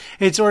 Koi.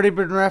 It's already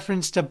been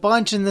referenced a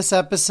bunch in this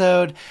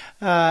episode,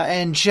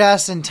 and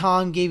Jess and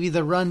Tom gave you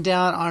the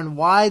rundown on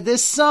why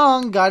this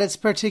song got its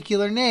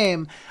particular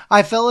name.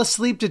 I Fell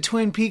Asleep to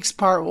Twin Peaks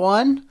Part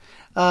 1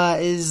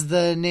 is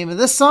the name of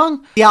this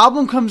song. The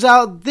album comes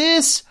out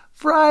this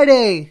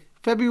Friday,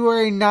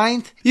 February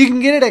 9th. You can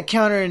get it at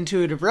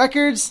Counterintuitive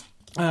Records.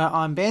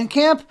 On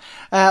Bandcamp,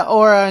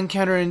 or on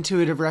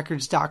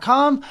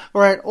counterintuitiverecords.com,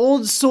 or at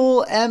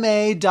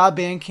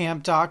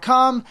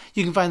oldsoulma.bandcamp.com.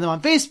 You can find them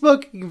on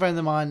Facebook. You can find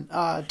them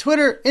on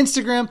Twitter,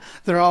 Instagram.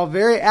 They're all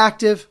very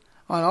active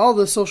on all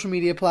the social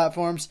media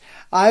platforms.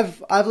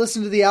 I've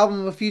listened to the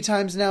album a few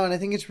times now, and I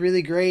think it's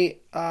really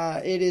great.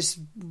 It is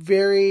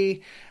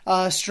very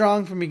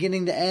strong from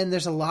beginning to end.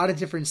 There's a lot of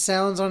different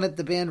sounds on it.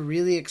 The band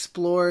really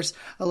explores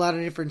a lot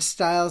of different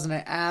styles, and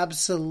I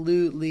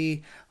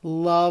absolutely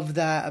love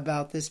that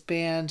about this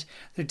band.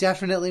 They're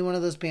definitely one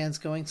of those bands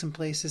going some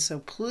places, so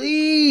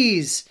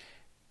please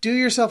do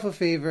yourself a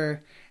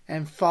favor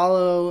and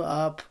follow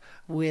up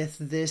with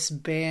this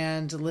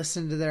band.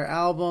 Listen to their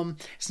album.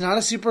 It's not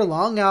a super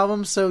long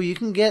album, so you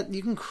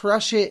can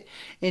crush it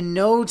in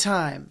no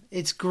time.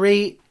 It's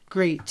great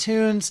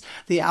tunes.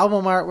 The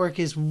album artwork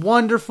is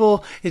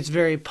wonderful. It's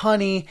very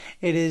punny.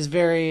 It is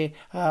very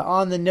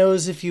on the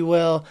nose, if you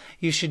will.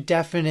 You should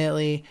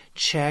definitely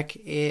check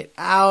it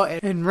out.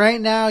 And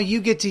right now,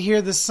 you get to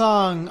hear the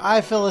song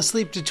I Fell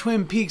Asleep to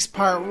Twin Peaks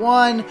Part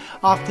 1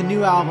 off the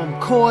new album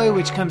Koi,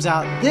 which comes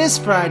out this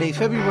Friday,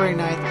 February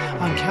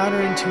 9th on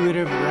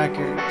Counterintuitive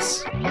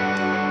Records.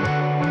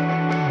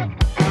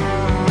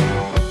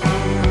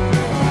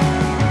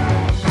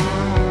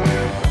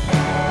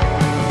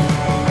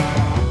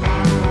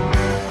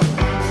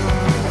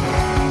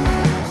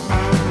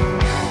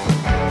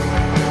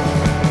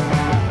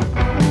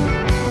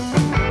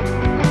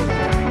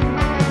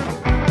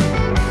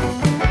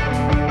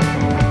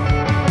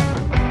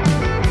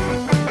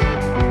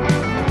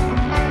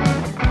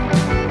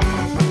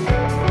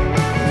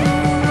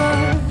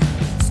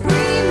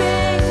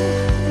 Screaming,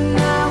 and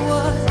I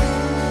was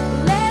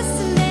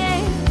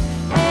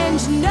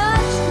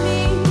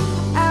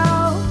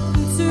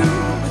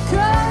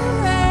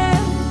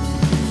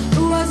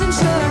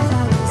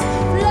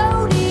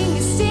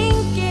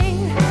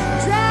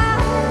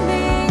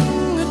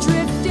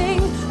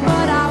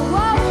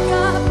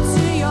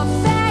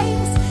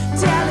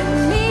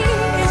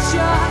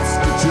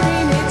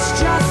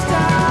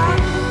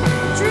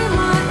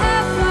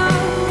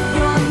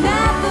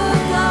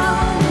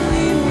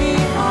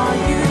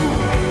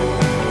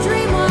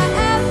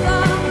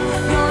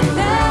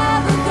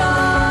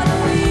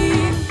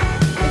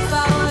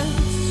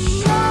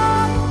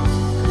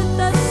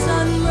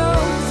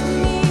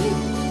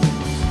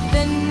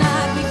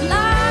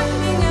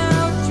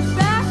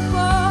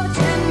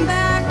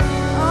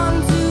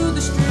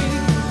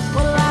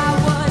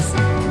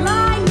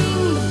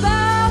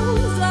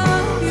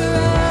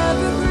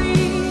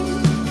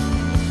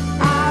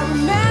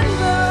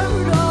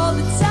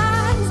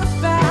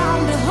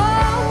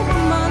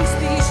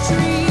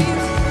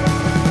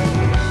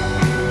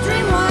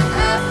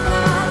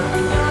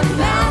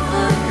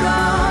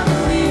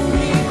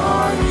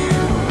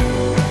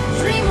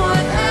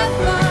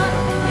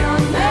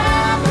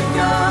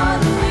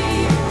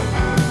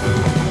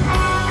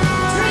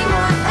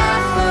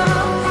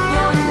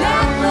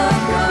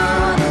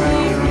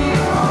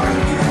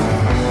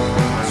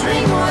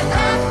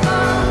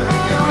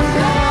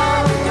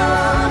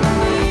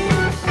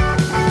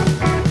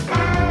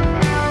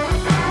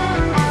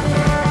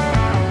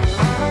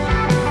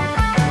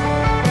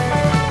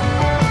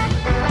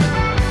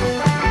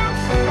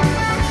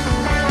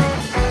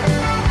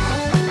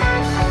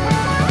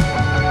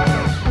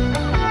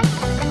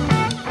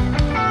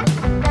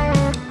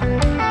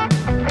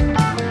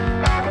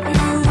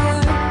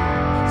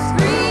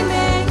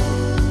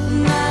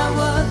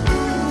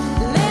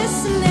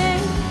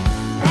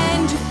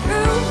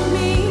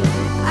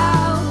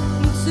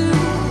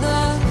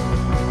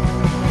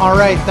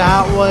Alright,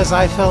 that was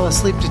I Fell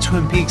Asleep to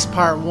Twin Peaks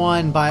Part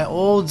 1 by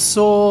Old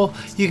Soul.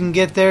 You can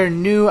get their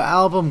new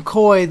album,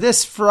 Koi,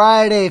 this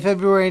Friday,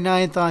 February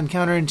 9th on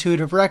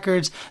Counterintuitive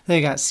Records.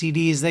 They got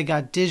CDs, they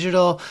got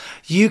digital.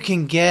 You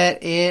can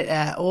get it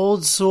at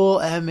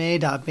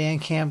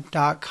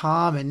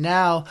oldsoulma.bandcamp.com. And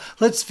now,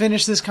 let's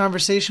finish this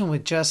conversation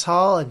with Jess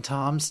Hall and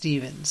Tom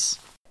Stevens.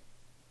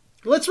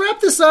 Let's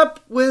wrap this up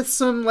with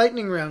some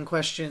lightning round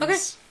questions. Okay.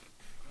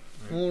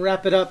 We'll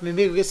wrap it up.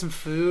 Maybe we'll get some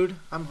food.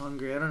 I'm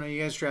hungry. I don't know.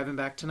 You guys driving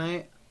back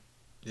tonight?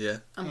 Yeah.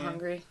 I'm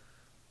hungry.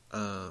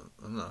 I'm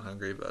not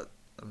hungry, but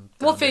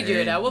we'll figure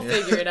it out.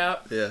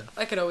 Yeah.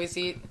 I could always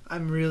eat.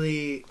 I'm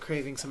really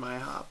craving some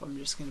IHOP. I'm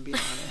just going to be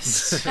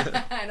honest.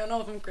 I don't know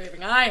if I'm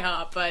craving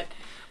IHOP, but...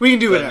 We can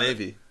do it.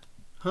 Maybe.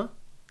 Huh?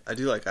 I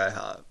do like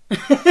IHOP.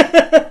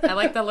 I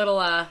like the little,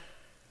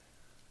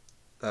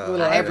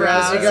 little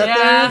eyebrows. you got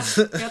there?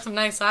 You got some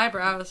nice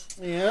eyebrows.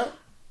 Yeah.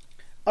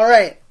 All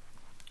right.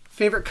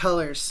 Favorite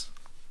colors?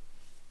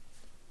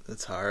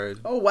 That's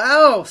hard. Oh,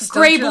 wow.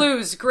 Gray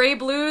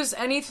blues,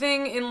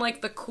 anything in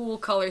like the cool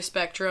color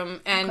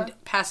spectrum, and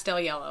pastel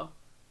yellow.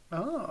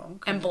 Oh,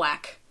 okay. And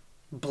black.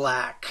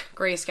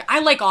 Gray sky.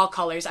 I like all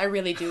colors. I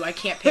really do. I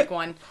can't pick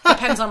one.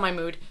 Depends on my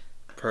mood.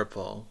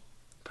 Purple.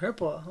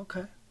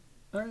 Okay.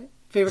 All right.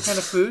 Favorite kind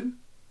of food?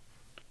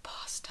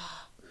 Pasta.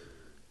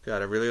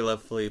 God, I really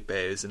love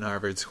Felipe's in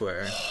Harvard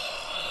Square.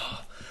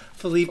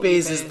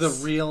 Felipe's is the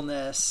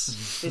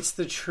realness. It's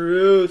the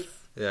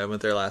truth. Yeah, I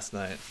went there last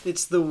night.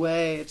 It's the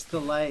way. It's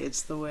the light.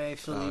 It's the way,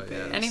 Felipe's. Oh,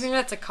 yeah. Anything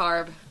that's a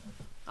carb,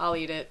 I'll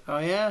eat it. Oh,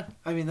 yeah?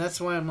 I mean, that's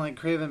why I'm, like,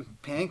 craving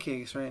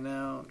pancakes right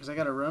now, because I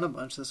got to run a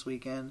bunch this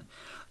weekend.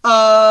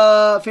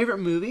 Favorite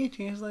movie?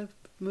 Do you guys like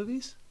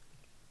movies?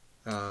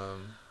 I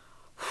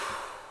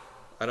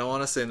don't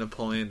want to say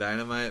Napoleon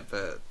Dynamite,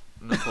 but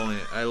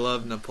I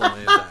love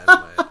Napoleon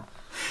Dynamite.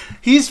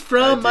 He's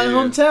from my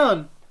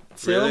hometown.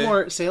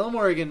 Really? Salem,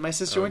 Oregon. My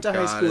sister went to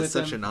high school with him. It's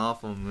such an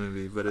awful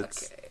movie, but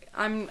it's... Okay.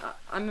 I'm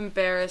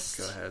embarrassed.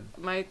 Go ahead.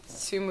 My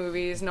two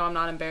movies... No, I'm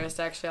not embarrassed,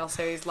 actually. I'll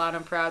say these loud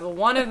and proud. Well,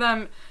 one of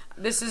them...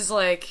 This is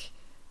like...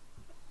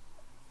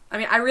 I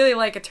mean, I really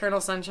like Eternal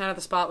Sunshine of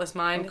the Spotless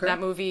Mind. Okay. That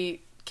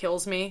movie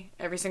kills me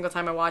every single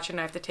time I watch it, and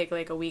I have to take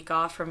like a week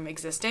off from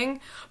existing.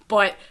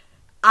 But...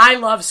 I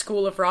love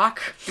School of Rock.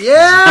 Yeah!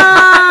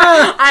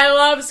 I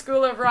love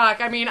School of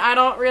Rock. I mean, I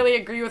don't really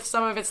agree with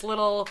some of its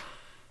little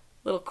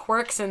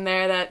quirks in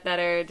there that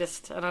are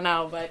just, I don't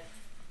know, but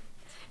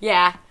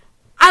yeah.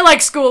 I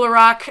like School of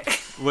Rock.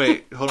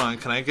 Wait, hold on.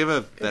 Can I give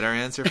a better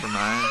answer for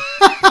mine?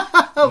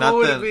 What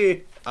would it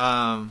be?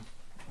 I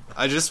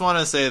just want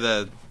to say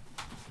that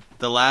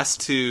the last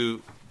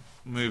two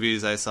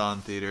movies I saw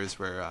in theaters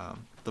were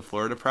The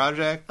Florida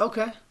Project.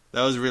 Okay.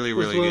 That was really,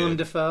 really good. Willem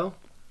Dafoe?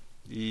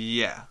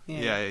 Yeah,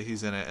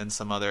 he's in it, and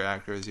some other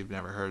actors you've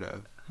never heard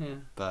of. Yeah.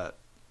 But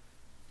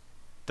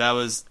that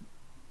was,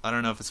 I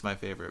don't know if it's my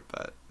favorite,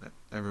 but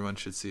everyone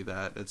should see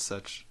that. It's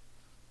such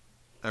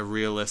a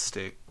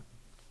realistic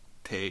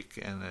take,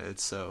 and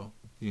it's so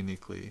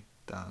uniquely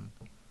done.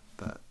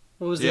 But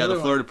what was the other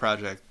one? Florida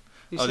Project.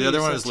 The other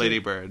one is Lady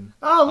Bird.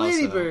 Oh,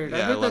 Lady Bird. Yeah,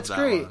 I heard that's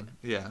great. One.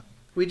 Yeah.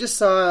 We just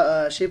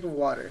saw Shape of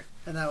Water,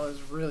 and that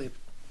was really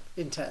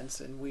intense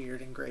and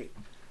weird and great.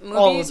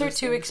 Movies are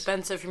too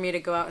expensive for me to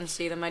go out and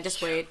see them. I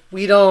just wait.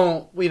 We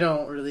don't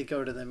really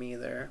go to them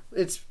either.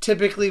 It's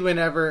typically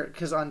whenever,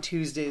 because on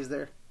Tuesdays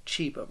they're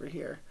cheap over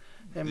here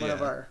in one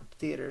of our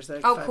theaters. They're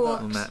like cool.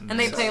 $5. And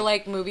they play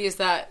like movies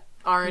that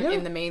aren't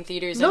in the main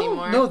theaters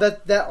anymore. No,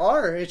 that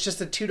are. It's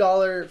just a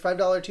 $2,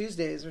 $5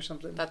 Tuesdays or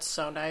something. That's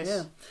so nice.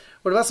 Yeah.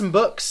 What about some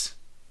books?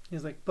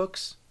 He's like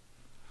books.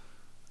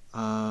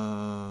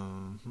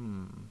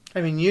 I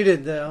mean, you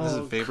did the whole Is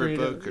it a favorite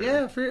book?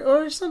 Or?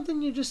 or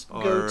something you just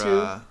go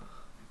to.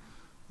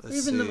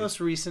 Even the most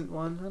recent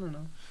one. I don't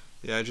know.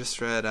 Yeah, I just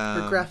read...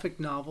 or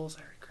graphic novels. I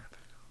read graphic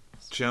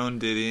novels. Joan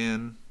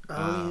Didion.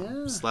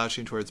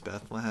 Slouching Towards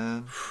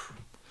Bethlehem.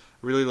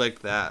 Really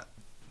liked that.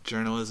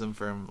 Journalism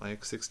from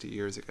like 60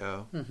 years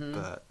ago. Mm-hmm.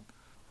 But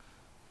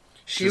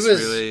she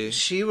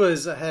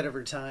was ahead of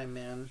her time,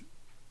 man.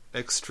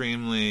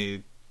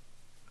 Extremely...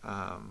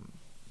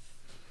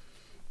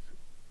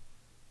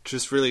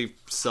 just really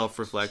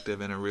self-reflective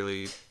in a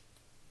really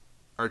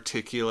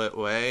articulate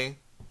way.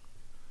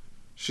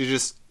 She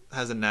just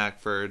has a knack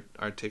for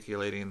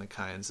articulating the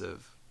kinds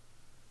of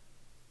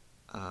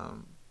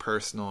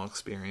personal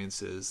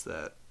experiences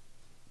that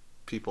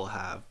people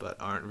have but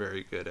aren't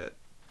very good at,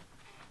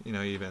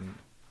 even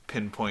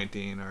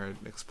pinpointing or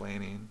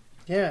explaining.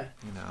 Yeah.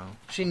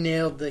 She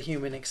nailed the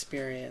human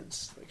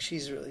experience. Like,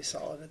 she's really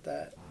solid at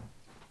that.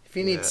 If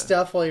you need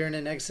stuff while you're in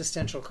an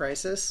existential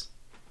crisis...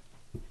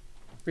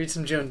 read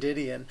some Joan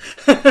Didion.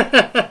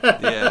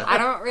 Yeah. I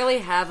don't really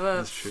have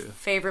a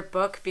favorite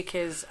book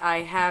because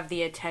I have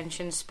the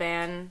attention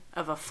span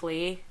of a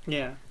flea.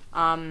 Yeah.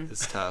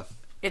 It's tough.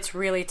 It's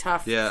really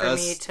tough for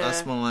me to...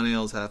 us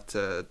millennials have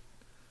to...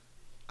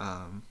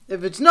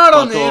 if it's not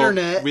on the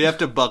internet... We have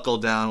to buckle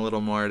down a little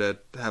more to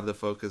have the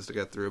focus to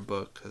get through a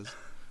book because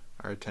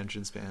our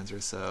attention spans are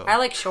so... I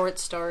like short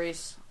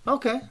stories.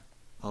 Okay.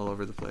 All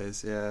over the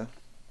place, yeah.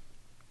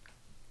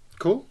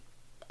 Cool.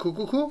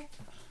 All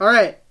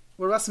right.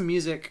 What about some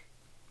music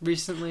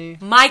recently?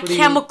 My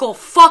Chemical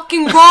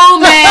fucking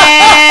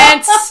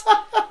Romance!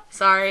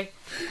 Sorry.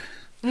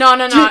 No.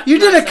 You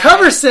did a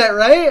cover set,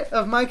 right?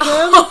 Of My Chem?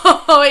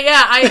 Oh,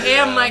 yeah. I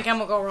am My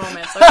Chemical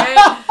Romance, okay?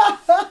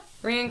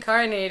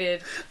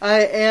 Reincarnated.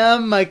 I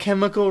am My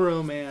Chemical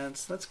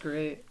Romance. That's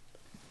great.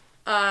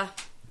 I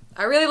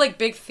really like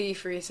Big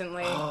Thief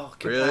recently. Oh,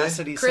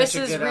 Capacity. Chris such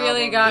a has good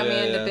really album. got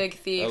me into Big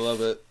Thief. I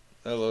love it.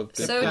 I love Big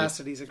Thief.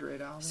 Capacity's a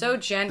great album. So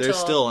gentle. They're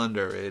still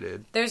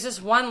underrated. There's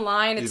this one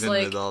line, it's even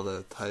like... with all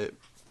the hype.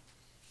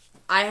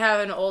 I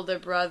have an older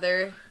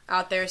brother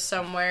out there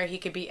somewhere. He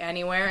could be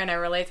anywhere, and I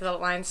relate to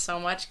that line so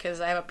much because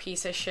I have a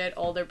piece of shit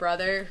older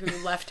brother who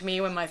left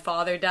me when my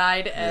father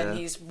died, and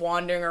he's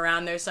wandering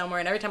around there somewhere.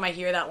 And every time I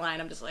hear that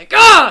line, I'm just like,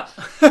 yeah,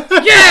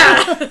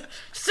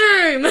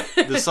 same.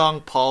 The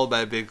song "Paul"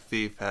 by Big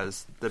Thief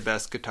has the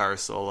best guitar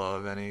solo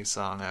of any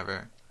song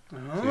ever.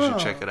 Oh. You should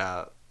check it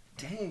out.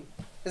 Dang,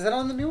 is that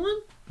on the new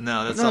one?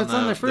 No, that's it's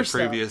on the first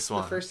previous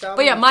album. one. The first album.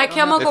 But yeah, My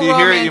Chemical If you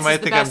hear it, you Romance might is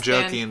the think I'm best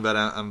joking, band. but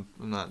I'm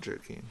not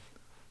joking.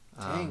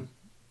 Dang.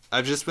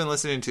 I've just been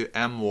listening to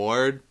M.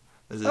 Ward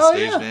as his Oh,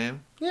 stage yeah.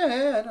 name. Yeah,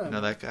 I know. You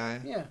know that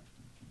guy? Yeah.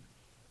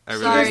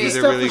 Sorry, he's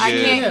a really good, I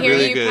can't hear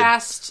really you good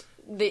past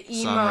the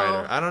emo.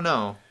 songwriter. I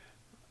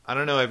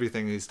don't know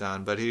everything he's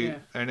done, but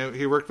I know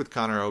he worked with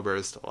Conor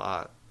Oberst a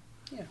lot.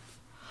 Yeah.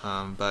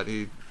 But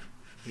he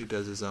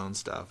does his own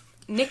stuff.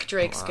 Nick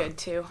Drake's good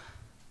too.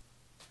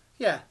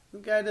 Yeah, the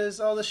guy does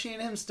all the She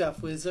and Him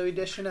stuff with Zooey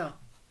Deschanel.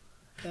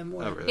 Oh,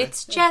 really?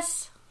 It's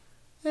Jess.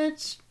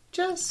 It's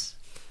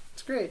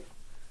great.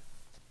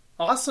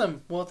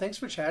 Awesome. Well, thanks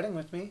for chatting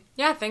with me.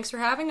 Yeah, thanks for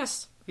having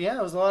us. Yeah,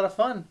 it was a lot of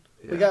fun.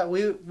 Yeah.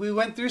 We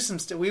went through some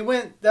stuff.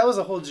 That was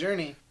a whole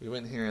journey. We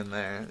went here and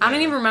there. I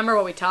don't even remember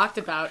what we talked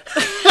about.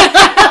 We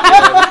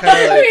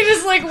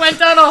just went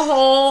down a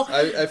hole.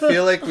 I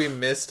feel like we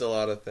missed a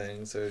lot of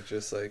things. Or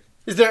just like.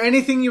 Is there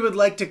anything you would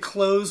like to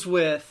close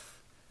with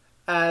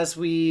as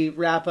we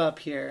wrap up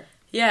here?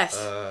 Yes.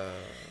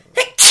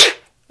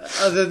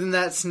 Other than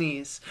that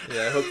sneeze.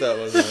 Yeah, I hope that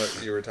wasn't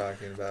what you were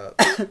talking about.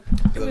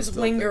 It was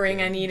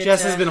lingering. I needed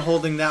Jess to... has been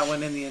holding that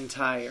one in the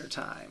entire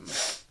time.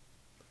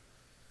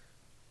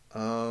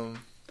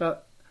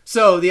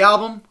 So the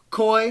album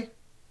Koi,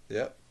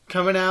 Yep.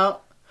 coming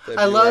out.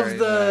 February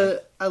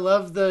I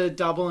love the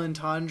double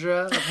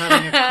entendre of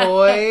having a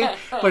koi,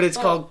 but it's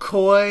called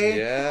Koi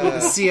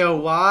with a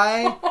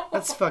COY.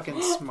 That's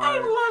fucking smart. I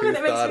love it.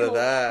 Who thought of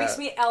that? Makes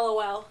me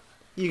LOL.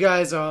 You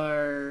guys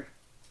are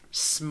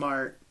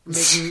smart.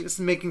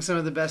 Making some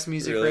of the best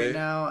music right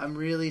now. I'm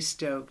really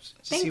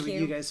stoked to see what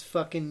you guys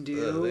fucking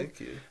do. Thank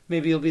you.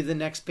 Maybe you'll be the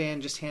next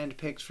band just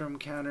handpicked from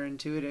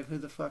Counterintuitive. Who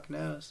the fuck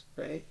knows,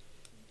 right?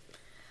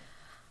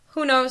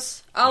 Who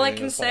knows? All I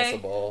can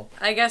possible.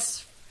 say, I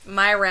guess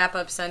my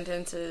wrap-up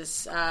sentence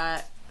is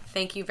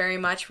thank you very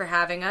much for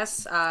having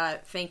us.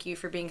 Thank you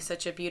for being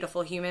such a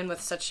beautiful human with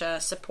such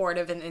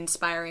supportive and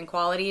inspiring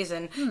qualities.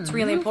 And it's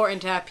really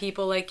important to have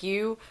people like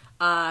you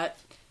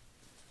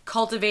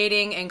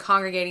cultivating and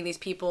congregating these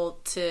people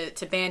to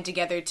band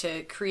together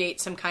to create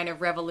some kind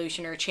of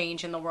revolution or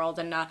change in the world.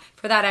 And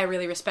for that, I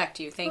really respect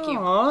you. Thank you.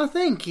 Aw,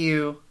 thank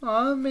you.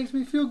 Aw, it makes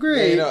me feel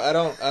great. Yeah, I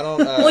don't.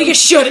 Well, you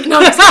should.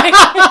 No, I'm sorry.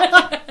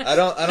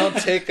 I don't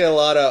take a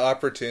lot of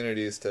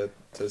opportunities to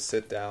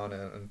sit down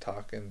and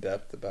talk in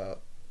depth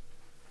about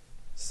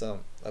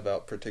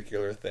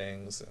particular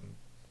things and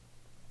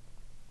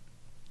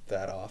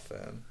that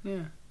often.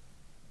 Yeah.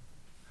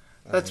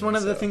 That's one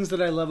of the things that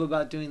I love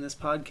about doing this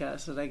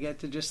podcast, that I get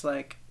to just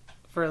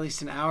for at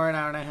least an hour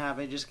and a half,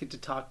 I just get to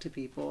talk to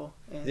people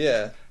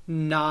and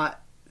not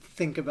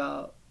think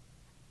about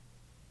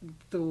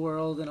the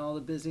world and all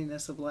the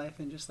busyness of life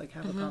and just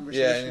have a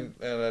conversation.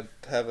 Yeah,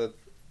 and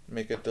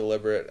make a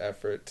deliberate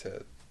effort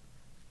to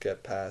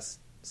get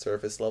past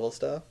surface level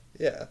stuff.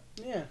 Yeah.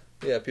 Yeah.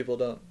 Yeah, people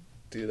don't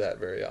do that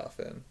very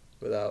often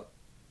without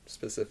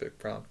specific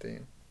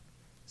prompting.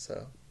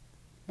 So.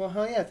 Well,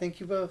 hell yeah, thank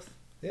you both.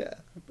 Yeah.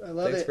 I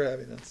love it. Thanks for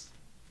having us.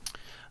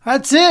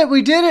 That's it.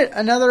 We did it.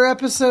 Another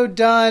episode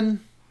done.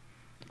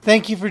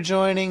 Thank you for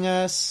joining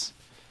us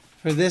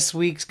for this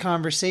week's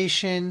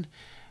conversation.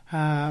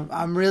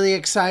 I'm really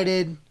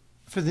excited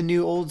for the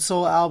new Old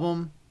Soul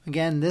album.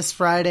 Again, this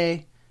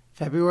Friday,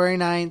 February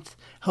 9th.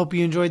 Hope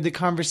you enjoyed the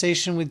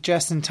conversation with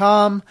Jess and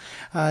Tom.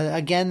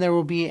 Again, there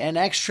will be an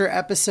extra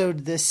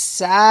episode this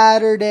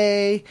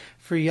Saturday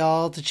for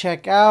y'all to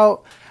check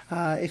out.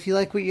 If you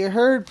like what you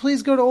heard,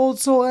 please go to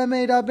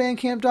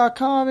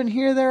oldsoulma.bandcamp.com and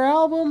hear their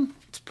album.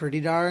 It's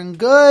pretty darn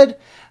good.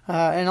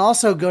 And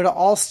also go to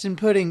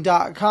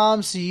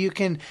alstonpudding.com so you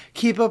can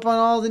keep up on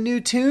all the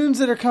new tunes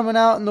that are coming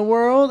out in the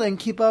world and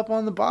keep up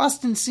on the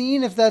Boston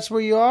scene if that's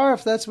where you are,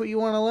 if that's what you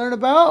want to learn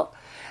about.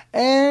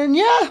 And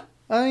yeah,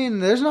 I mean,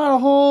 there's not a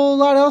whole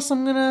lot else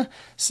I'm going to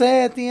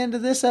say at the end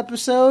of this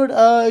episode,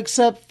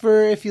 except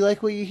for if you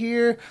like what you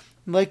hear,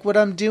 like what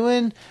I'm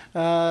doing,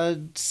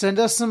 send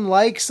us some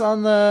likes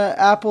on the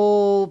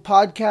Apple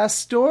Podcast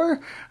Store.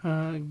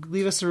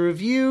 Leave us a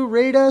review,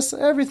 rate us.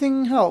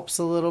 Everything helps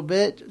a little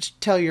bit.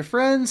 Tell your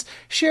friends.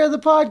 Share the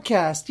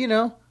podcast.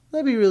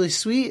 That'd be really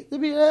sweet.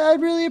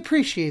 I'd really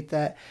appreciate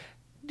that.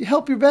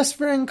 Help your best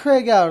friend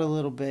Craig out a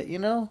little bit,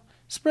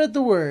 Spread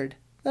the word.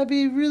 That'd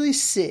be really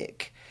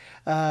sick.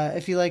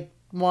 If you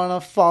want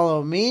to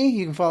follow me,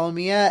 you can follow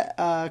me at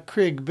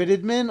Craig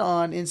Biddedman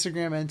on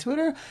Instagram and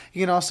Twitter.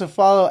 You can also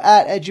follow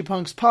at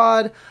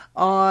EduPunksPod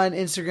on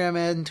Instagram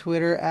and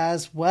Twitter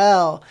as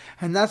well.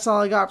 And that's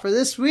all I got for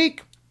this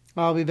week.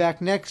 I'll be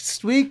back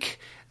next week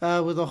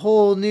with a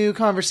whole new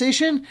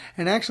conversation,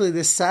 and actually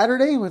this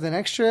Saturday with an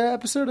extra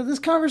episode of this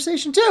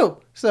conversation too.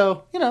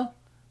 So,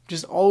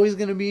 just always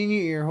going to be in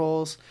your ear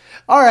holes.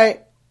 All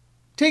right,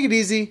 take it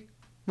easy.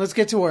 Let's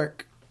get to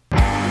work.